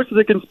Washington Post is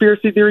a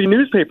conspiracy theory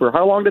newspaper.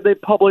 How long did they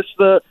publish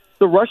the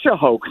Russia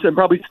hoax and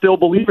probably still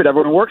believe it?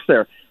 Everyone who works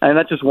there. And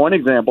that's just one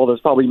example.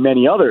 There's probably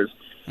many others.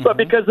 Mm-hmm. But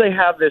because they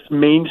have this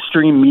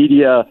mainstream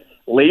media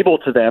label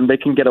to them, they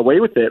can get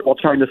away with it while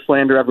trying to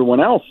slander everyone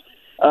else.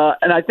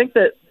 And I think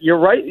that you're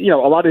right. A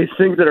lot of these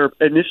things that are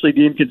initially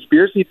deemed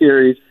conspiracy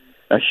theories,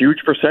 a huge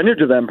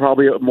percentage of them,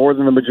 probably more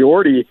than the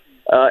majority,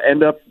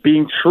 end up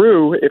being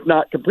true, if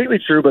not completely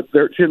true, but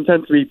there tends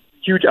to be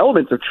huge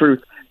elements of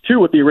truth to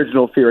what the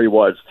original theory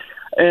was.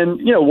 And,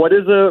 what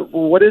is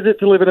it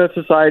to live in a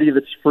society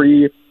that's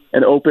free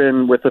and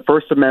open with the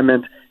First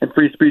Amendment and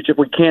free speech if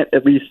we can't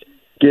at least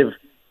give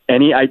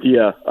any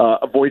idea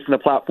a voice and a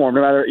platform,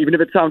 no matter, even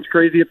if it sounds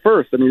crazy at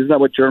first? I mean, isn't that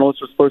what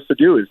journalists are supposed to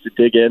do, is to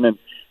dig in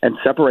and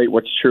separate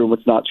what's true and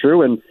what's not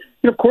true? And,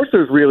 of course,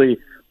 there's really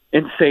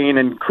insane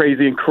and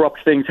crazy and corrupt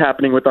things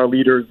happening with our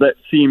leaders that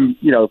seem,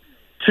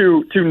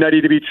 too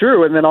nutty to be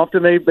true. And then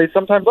often they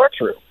sometimes are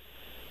true.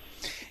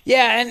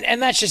 Yeah,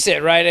 and that's just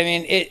it, right? I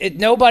mean,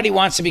 nobody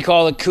wants to be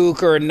called a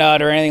kook or a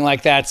nut or anything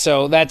like that.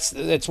 So that's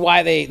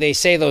why they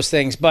say those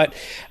things. But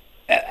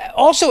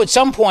also, at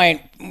some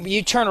point,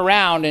 you turn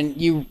around and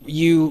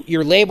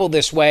you're labeled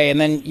this way,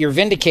 and then you're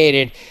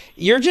vindicated.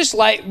 You're just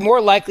more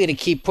likely to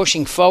keep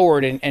pushing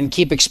forward and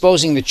keep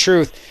exposing the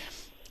truth.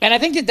 And I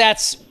think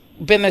that's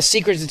been the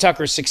secret to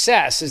Tucker's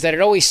success, is that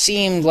it always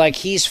seemed like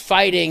he's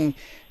fighting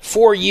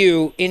for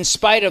you in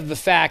spite of the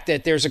fact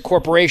that there's a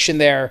corporation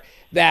there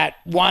that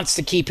wants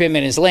to keep him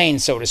in his lane,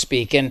 so to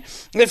speak. And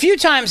the few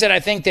times that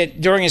I think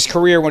that during his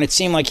career when it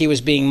seemed like he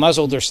was being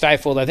muzzled or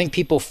stifled, I think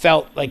people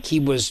felt like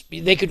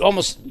they could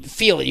almost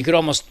feel it. You could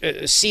almost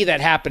see that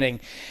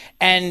happening.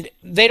 And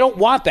they don't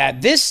want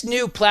that. This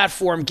new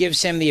platform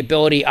gives him the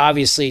ability,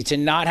 obviously, to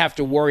not have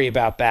to worry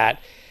about that.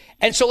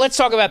 And so let's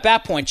talk about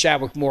that point,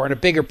 Chadwick Moore, and a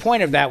bigger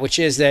point of that, which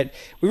is that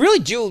we really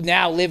do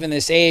now live in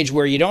this age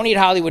where you don't need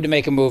Hollywood to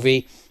make a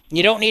movie.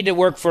 You don't need to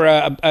work for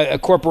a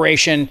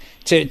corporation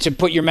to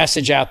put your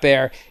message out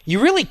there. You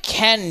really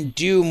can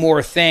do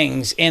more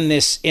things in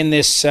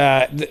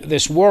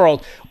this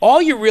world.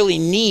 All you really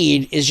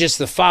need is just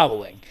the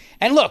following.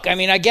 And look, I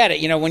mean, I get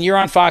it. When you're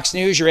on Fox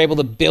News, you're able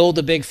to build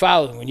a big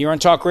following. When you're on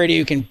talk radio,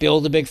 you can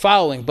build a big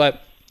following.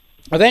 But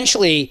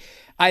eventually,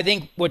 I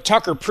think what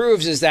Tucker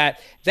proves is that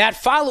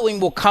following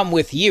will come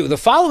with you. The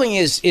following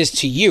is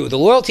to you. The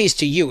loyalty is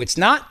to you. It's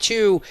not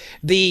to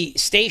the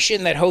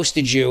station that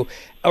hosted you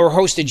or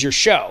hosted your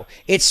show.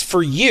 It's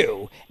for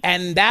you.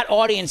 And that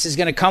audience is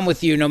going to come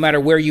with you no matter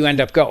where you end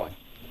up going.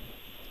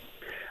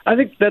 I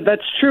think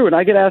that's true. And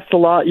I get asked a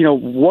lot,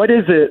 what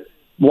is it?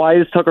 Why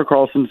is Tucker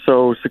Carlson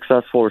so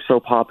successful or so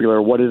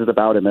popular? What is it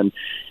about him?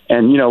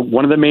 And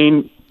one of the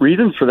main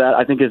reasons for that,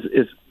 I think,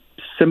 is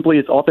simply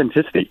its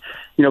authenticity.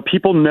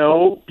 People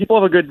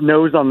have a good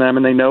nose on them,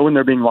 and they know when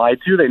they're being lied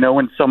to. They know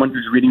when someone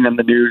who's reading them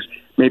the news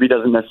maybe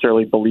doesn't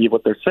necessarily believe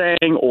what they're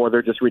saying, or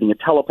they're just reading a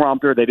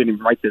teleprompter. They didn't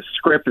even write this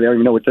script. They don't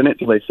even know what's in it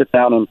until they sit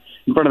down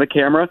in front of the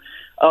camera.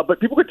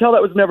 But people could tell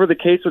that was never the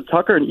case with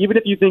Tucker. And even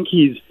if you think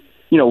he's,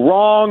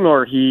 wrong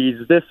or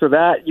he's this or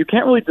that, you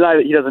can't really deny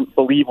that he doesn't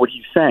believe what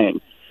he's saying.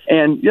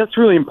 And that's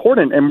really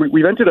important. And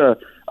we've entered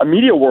a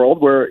media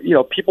world where,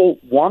 people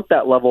want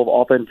that level of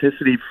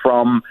authenticity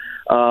from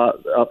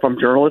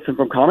journalists and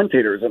from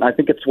commentators. And I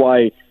think it's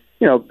why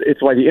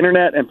the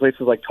internet and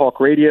places like talk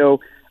radio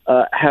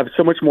have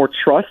so much more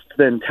trust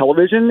than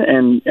television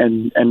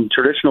and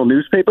traditional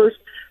newspapers,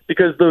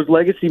 because those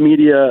legacy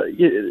media,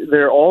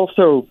 they're all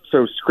so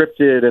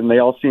scripted, and they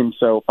all seem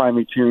so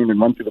finely tuned and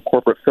run through the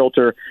corporate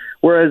filter.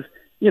 Whereas,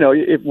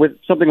 with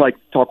something like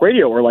talk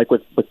radio or like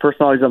with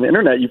personalities on the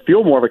internet, you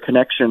feel more of a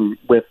connection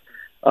with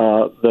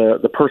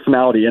the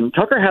personality. And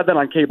Tucker had that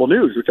on cable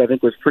news, which I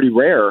think was pretty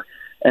rare.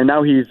 And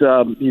now he's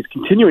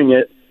continuing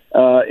it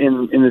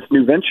in this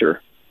new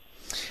venture.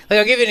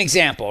 I'll give you an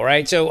example,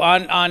 right? So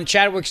on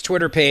Chadwick's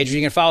Twitter page,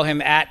 you can follow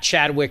him at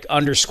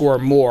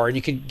Chadwick_Moore, and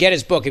you can get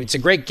his book. It's a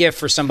great gift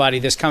for somebody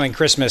this coming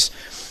Christmas.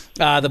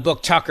 The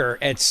book Tucker,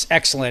 it's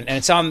excellent, and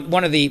it's on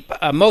one of the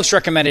most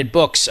recommended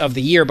books of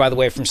the year, by the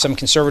way, from some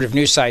conservative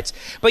news sites.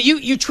 But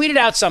you tweeted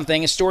out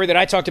a story that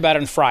I talked about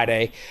on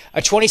Friday.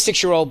 A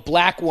 26-year-old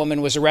black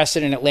woman was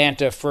arrested in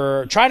Atlanta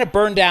for trying to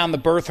burn down the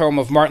birth home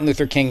of Martin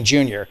Luther King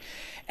Jr.,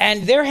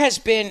 and there has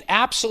been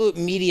absolute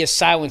media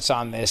silence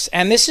on this.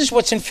 And this is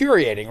what's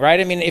infuriating,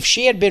 right? I mean, if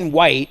she had been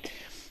white,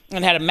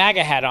 and had a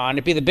MAGA hat on,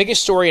 it'd be the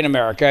biggest story in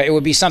America. It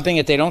would be something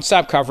that they don't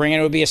stop covering, and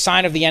it would be a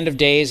sign of the end of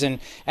days and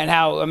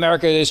how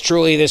America is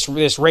truly this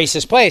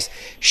racist place.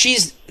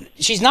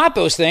 She's not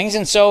those things,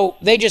 and so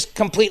they just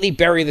completely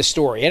bury the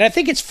story. And I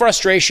think it's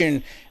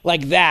frustration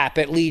like that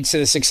leads to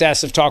the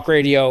success of talk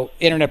radio,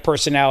 internet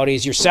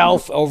personalities,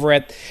 yourself over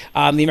at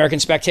the American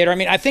Spectator. I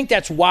mean, I think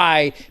that's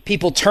why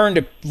people turn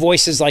to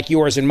voices like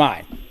yours and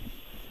mine.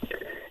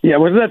 Yeah,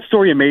 wasn't that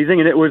story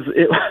amazing? And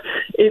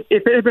if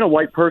it had been a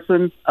white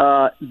person,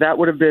 that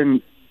would have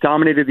been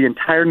dominated the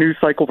entire news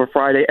cycle for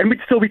Friday, and we'd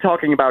still be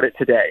talking about it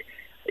today.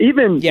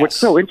 What's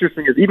so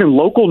interesting is even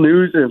local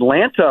news in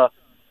Atlanta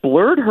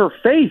blurred her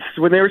face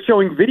when they were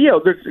showing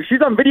video.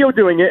 She's on video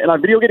doing it and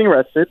on video getting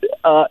arrested.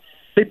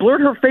 They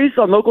blurred her face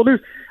on local news.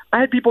 I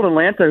had people in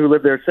Atlanta who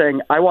live there saying,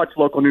 I watch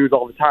local news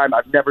all the time.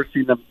 I've never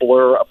seen them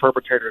blur a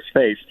perpetrator's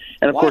face.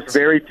 And, of course,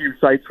 very few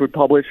sites would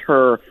publish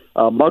her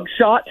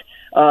mugshot.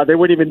 They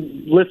wouldn't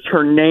even list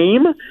her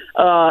name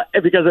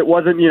because it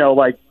wasn't,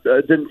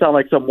 didn't sound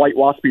like some white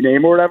waspy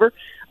name or whatever.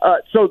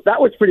 So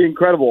that was pretty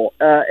incredible.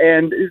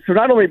 And so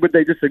not only would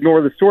they just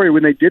ignore the story,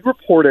 when they did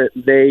report it,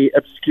 they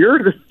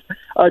obscured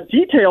a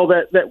detail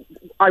that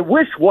I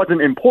wish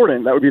wasn't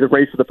important. That would be the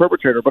race of the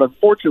perpetrator. But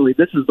unfortunately,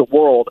 this is the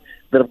world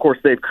that, of course,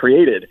 they've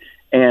created.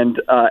 And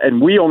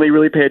we only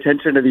really pay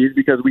attention to these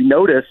because we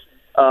notice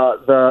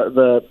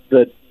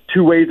the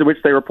two ways in which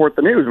they report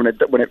the news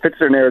when it fits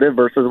their narrative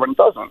versus when it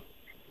doesn't.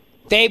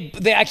 I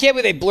can't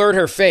believe they blurred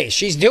her face.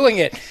 She's doing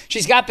it.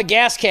 She's got the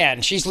gas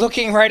can. She's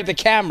looking right at the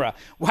camera.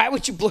 Why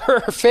would you blur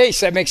her face?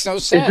 That makes no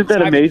sense. Isn't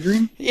that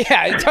amazing?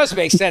 Yeah, it does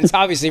make sense,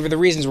 obviously, for the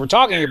reasons we're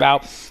talking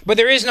about. But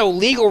there is no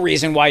legal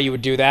reason why you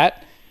would do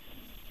that.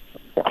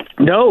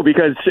 No,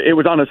 because it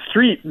was on a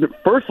street,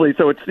 firstly,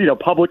 so it's,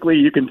 publicly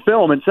you can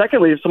film. And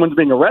secondly, if someone's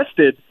being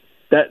arrested,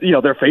 that,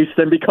 their face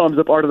then becomes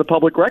a part of the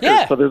public record.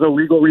 Yeah. So there's no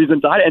legal reason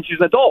to hide it. And she's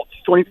an adult.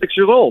 She's 26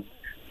 years old.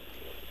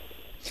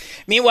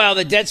 Meanwhile,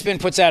 the Deadspin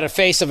puts out a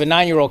face of a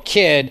 9-year-old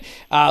kid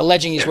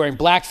alleging he's wearing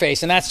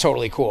blackface, and that's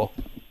totally cool.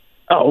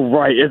 Oh,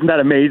 right. Isn't that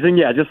amazing?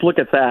 Yeah, just look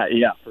at that.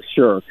 Yeah, for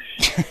sure.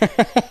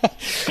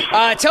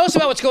 Tell us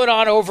about what's going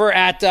on over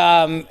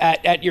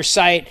at your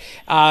site.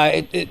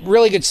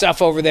 Really good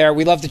stuff over there.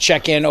 We love to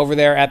check in over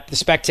there at The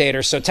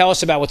Spectator. So tell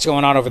us about what's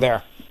going on over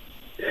there.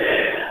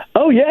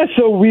 Oh, yeah.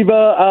 So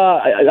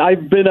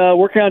I've been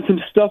working on some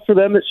stuff for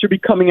them that should be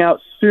coming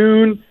out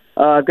soon.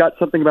 I've got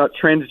something about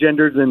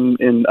transgenders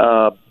in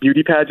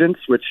beauty pageants,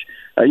 which,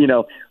 I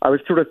was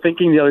sort of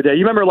thinking the other day. You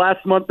remember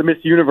last month, the Miss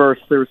Universe,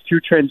 there was 2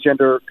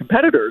 transgender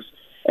competitors.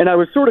 And I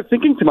was sort of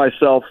thinking to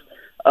myself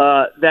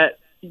that,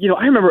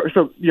 I remember,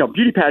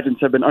 beauty pageants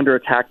have been under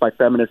attack by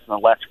feminists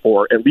on the left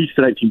for at least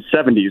the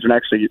 1970s, when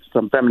actually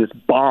some feminists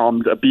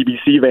bombed a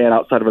BBC van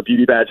outside of a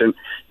beauty pageant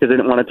because they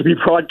didn't want it to be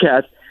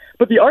broadcast.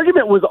 But the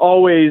argument was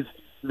always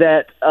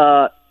that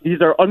these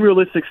are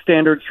unrealistic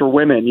standards for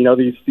women,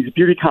 these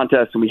beauty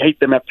contests, and we hate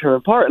them have torn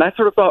apart. And I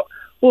sort of thought,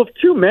 well, if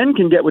 2 men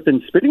can get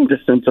within spitting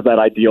distance of that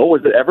ideal,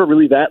 was it ever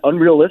really that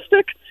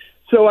unrealistic?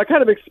 So I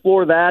kind of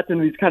explore that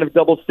and these kind of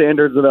double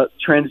standards about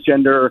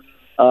transgender,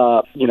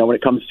 when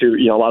it comes to,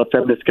 a lot of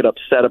feminists get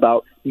upset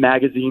about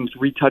magazines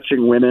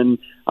retouching women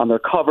on their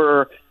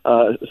cover,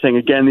 saying,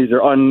 again, these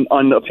are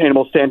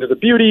unobtainable standards of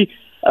beauty.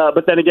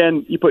 But then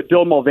again, you put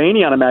Bill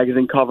Mulvaney on a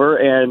magazine cover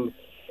and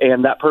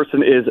that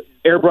person is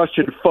airbrushed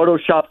and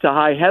photoshopped to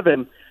high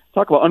heaven.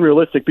 Talk about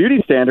unrealistic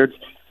beauty standards.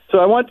 So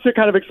I want to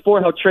kind of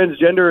explore how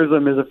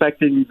transgenderism is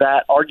affecting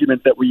that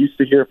argument that we used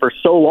to hear for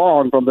so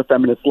long from the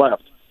feminist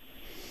left.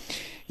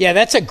 Yeah,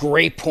 that's a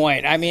great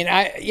point. I mean,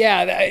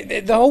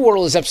 the whole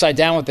world is upside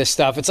down with this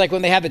stuff. It's like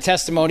when they had the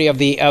testimony of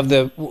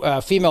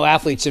the female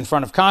athletes in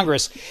front of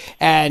Congress,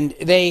 and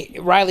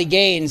Riley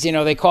Gaines,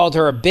 they called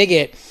her a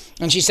bigot.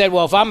 And she said,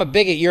 well, if I'm a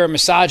bigot, you're a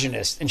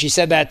misogynist. And she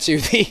said that to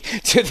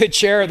the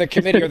chair of the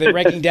committee or the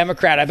ranking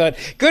Democrat. I thought,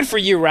 good for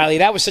you, Riley.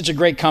 That was such a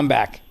great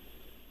comeback.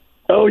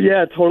 Oh,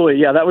 yeah, totally.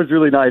 Yeah, that was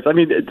really nice. I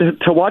mean,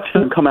 to watch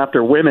them come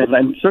after women,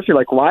 and especially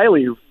like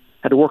Riley, who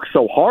had to work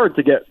so hard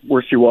to get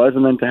where she was,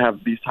 and then to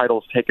have these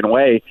titles taken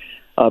away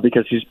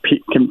because she's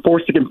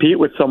forced to compete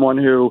with someone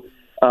who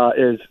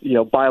is,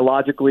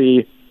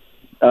 biologically,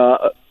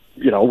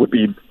 would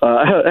be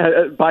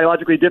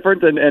biologically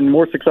different and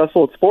more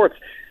successful at sports.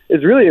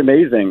 Is really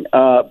amazing.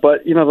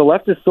 But, the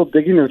left is still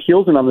digging their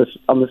heels in on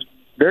this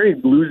very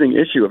losing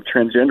issue of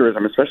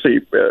transgenderism, especially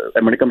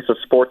when it comes to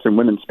sports and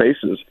women's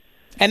spaces.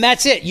 And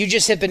that's it. You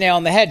just hit the nail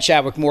on the head,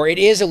 Chadwick Moore. It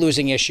is a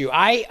losing issue.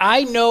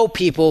 I know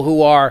people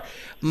who are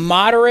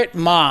moderate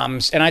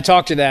moms, and I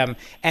talk to them,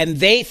 and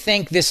they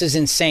think this is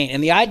insane.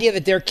 And the idea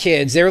that their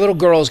kids, their little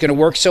girl, is going to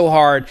work so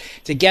hard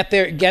to get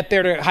there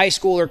to high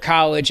school or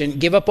college and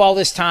give up all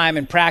this time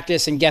and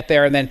practice and get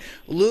there and then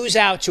lose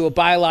out to a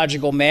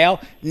biological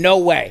male, no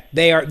way.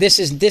 This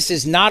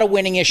is not a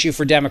winning issue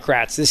for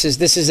Democrats.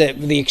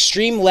 The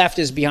extreme left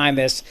is behind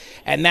this,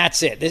 and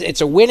that's it.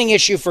 It's a winning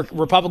issue for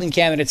Republican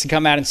candidates to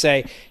come out and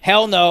say,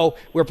 hell no,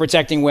 we're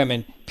protecting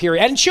women,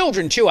 period. And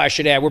children, too, I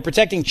should add. We're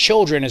protecting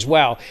children as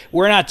well.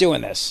 We're not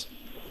doing this.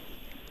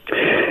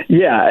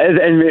 Yeah,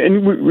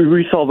 and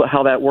we saw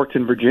how that worked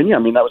in Virginia. I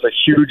mean, that was a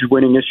huge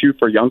winning issue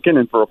for Youngkin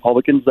and for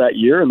Republicans that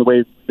year, and the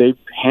way they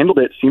handled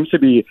it seems to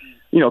be,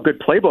 a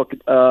good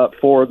playbook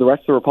for the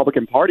rest of the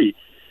Republican Party.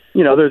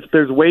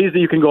 There's ways that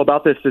you can go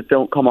about this that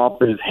don't come off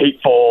as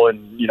hateful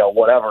and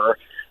whatever,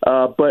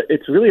 but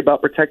it's really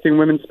about protecting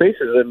women's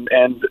spaces,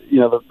 and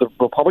the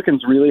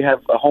Republicans really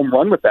have a home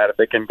run with that if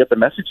they can get the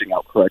messaging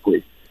out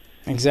correctly.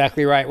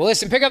 Exactly right. Well,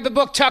 listen, pick up the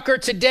book Tucker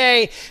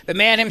today, the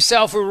man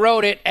himself who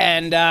wrote it,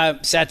 and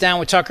sat down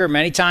with Tucker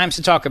many times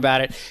to talk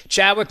about it.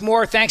 Chadwick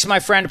Moore, thanks, my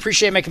friend.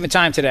 Appreciate making the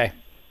time today.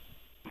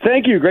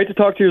 Thank you. Great to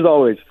talk to you as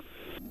always.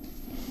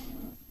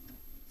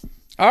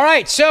 All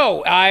right,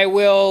 so I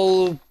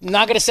will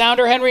not get a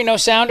sounder, Henry. No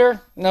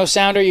sounder? No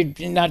sounder?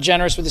 You're not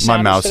generous with the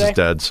sounders My mouse today? is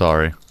dead,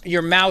 sorry.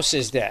 Your mouse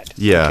is dead?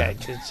 Yeah.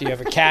 Okay, so you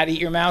have a cat eat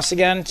your mouse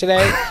again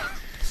today?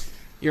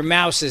 Your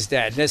mouse is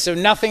dead. So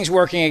nothing's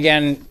working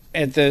again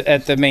at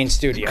the main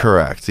studio.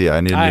 Correct. Yeah,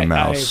 I need a new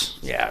mouse.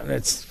 Yeah,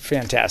 that's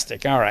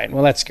fantastic. All right,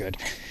 well, that's good.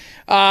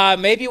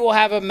 Maybe we'll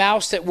have a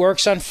mouse that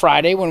works on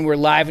Friday when we're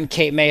live in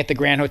Cape May at the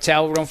Grand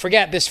Hotel. Don't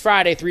forget, this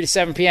Friday, 3 to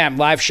 7 p.m.,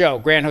 live show,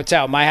 Grand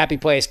Hotel, My Happy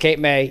Place, Cape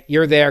May.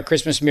 You're there,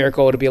 Christmas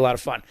Miracle. It'll be a lot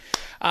of fun.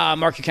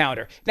 Mark your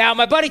calendar. Now,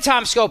 my buddy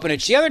Tom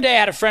Skopanich, the other day I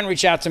had a friend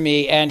reach out to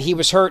me, and he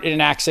was hurt in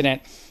an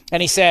accident,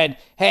 and he said,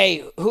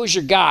 hey, who's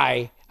your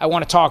guy? I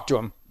want to talk to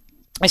him.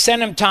 I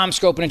sent him Tom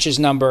Skopanich's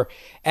number,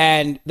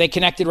 and they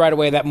connected right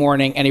away that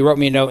morning, and he wrote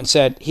me a note and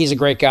said, he's a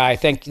great guy.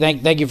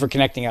 Thank you for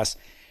connecting us.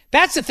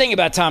 That's the thing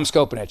about Tom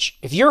Skopanich.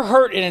 If you're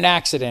hurt in an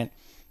accident,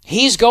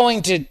 he's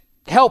going to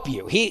help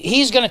you.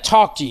 He's going to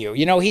talk to you.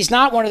 He's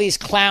not one of these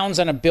clowns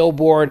on a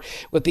billboard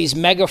with these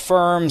mega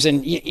firms,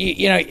 and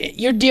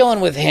you're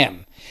dealing with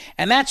him.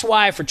 And that's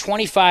why for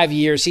 25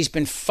 years, he's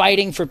been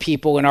fighting for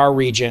people in our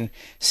region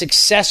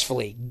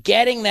successfully,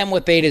 getting them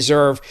what they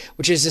deserve,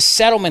 which is the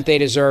settlement they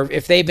deserve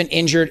if they've been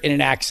injured in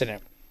an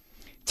accident.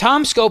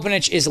 Tom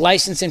Skopanich is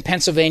licensed in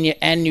Pennsylvania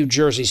and New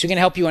Jersey, so he can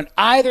help you on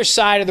either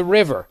side of the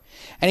river.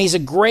 And he's a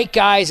great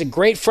guy. He's a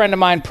great friend of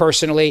mine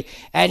personally,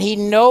 and he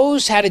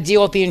knows how to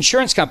deal with the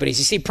insurance companies.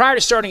 You see, prior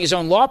to starting his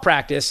own law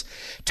practice,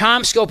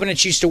 Tom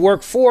Skopanich used to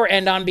work for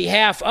and on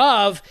behalf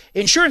of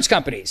insurance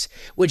companies,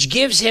 which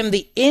gives him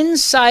the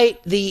insight,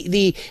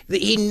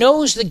 he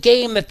knows the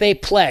game that they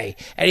play,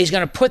 and he's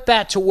going to put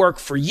that to work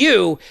for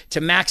you to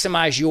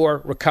maximize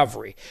your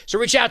recovery. So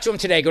reach out to him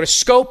today. Go to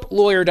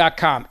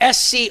scopelawyer.com,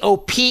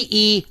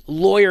 SCOPE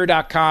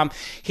lawyer.com.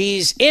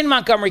 He's in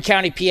Montgomery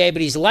County, PA,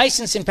 but he's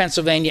licensed in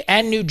Pennsylvania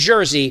and New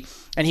Jersey,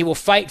 and he will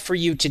fight for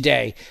you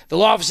today. The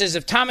law offices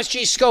of Thomas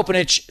G.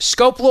 Skopanich,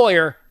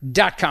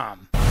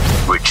 scopelawyer.com.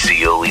 Rich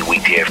Zioli,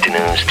 weekday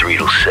afternoons 3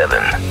 to 7.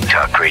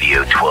 Talk Radio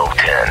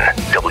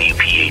 1210,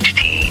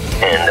 WPHT,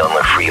 and on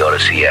the free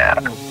Odyssey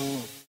app.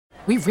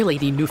 We really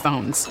need new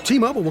phones.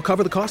 T-Mobile will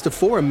cover the cost of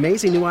 4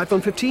 amazing new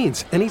iPhone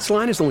 15s, and each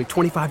line is only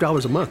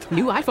 $25 a month.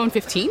 New iPhone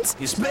 15s?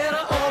 It's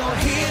better over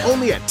here.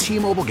 Only at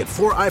T-Mobile, get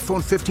 4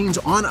 iPhone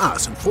 15s on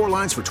us and 4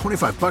 lines for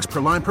 $25 per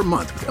line per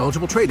month with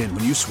eligible trade-in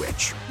when you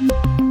switch.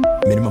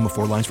 Minimum of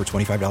 4 lines for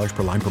 $25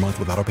 per line per month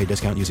with autopay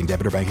discount using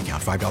debit or bank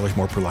account. $5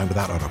 more per line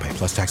without autopay,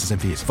 plus taxes and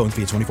fees. Phone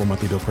fee at 24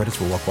 monthly bill credits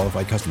for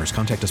well-qualified customers.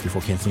 Contact us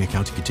before canceling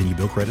account to continue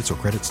bill credits or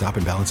credit stop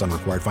and balance on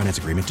required finance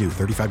agreement due.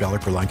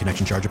 $35 per line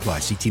connection charge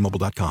applies. See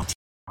T-Mobile.com.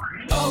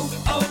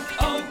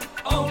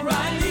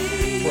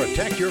 O'Reilly.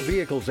 Protect your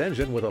vehicle's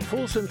engine with a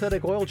full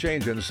synthetic oil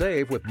change and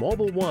save with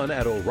Mobil 1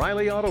 at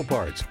O'Reilly Auto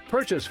Parts.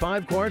 Purchase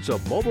 5 quarts of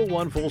Mobil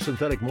 1 full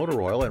synthetic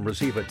motor oil and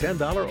receive a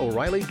 $10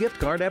 O'Reilly gift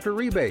card after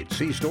rebate.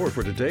 See store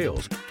for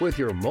details. With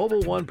your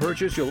Mobil 1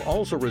 purchase, you'll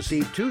also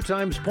receive 2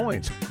 times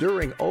points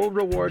during O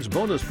Rewards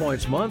Bonus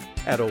Points Month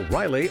at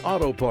O'Reilly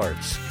Auto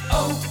Parts.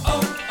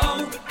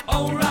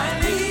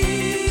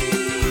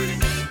 O'Reilly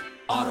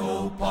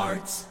Auto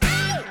Parts.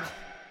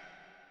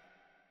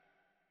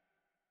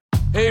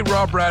 Hey,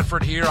 Rob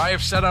Bradford here. I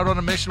have set out on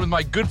a mission with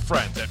my good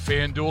friends at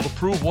FanDuel to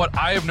prove what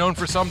I have known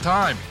for some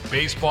time.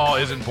 Baseball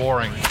isn't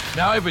boring.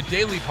 Now I have a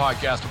daily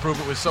podcast to prove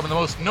it with some of the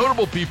most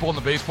notable people in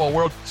the baseball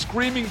world,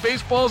 screaming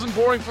baseball isn't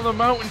boring from the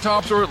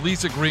mountaintops, or at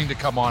least agreeing to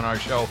come on our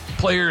show.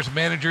 Players,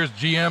 managers,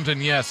 GMs,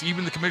 and yes,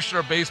 even the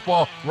commissioner of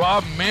baseball,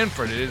 Rob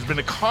Manfred. It has been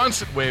a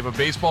constant wave of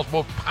baseball's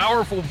most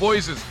powerful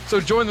voices. So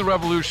join the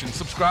revolution.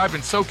 Subscribe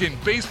and soak in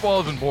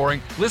Baseball Isn't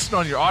Boring. Listen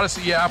on your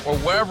Odyssey app or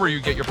wherever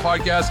you get your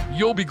podcasts.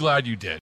 You'll be glad you did.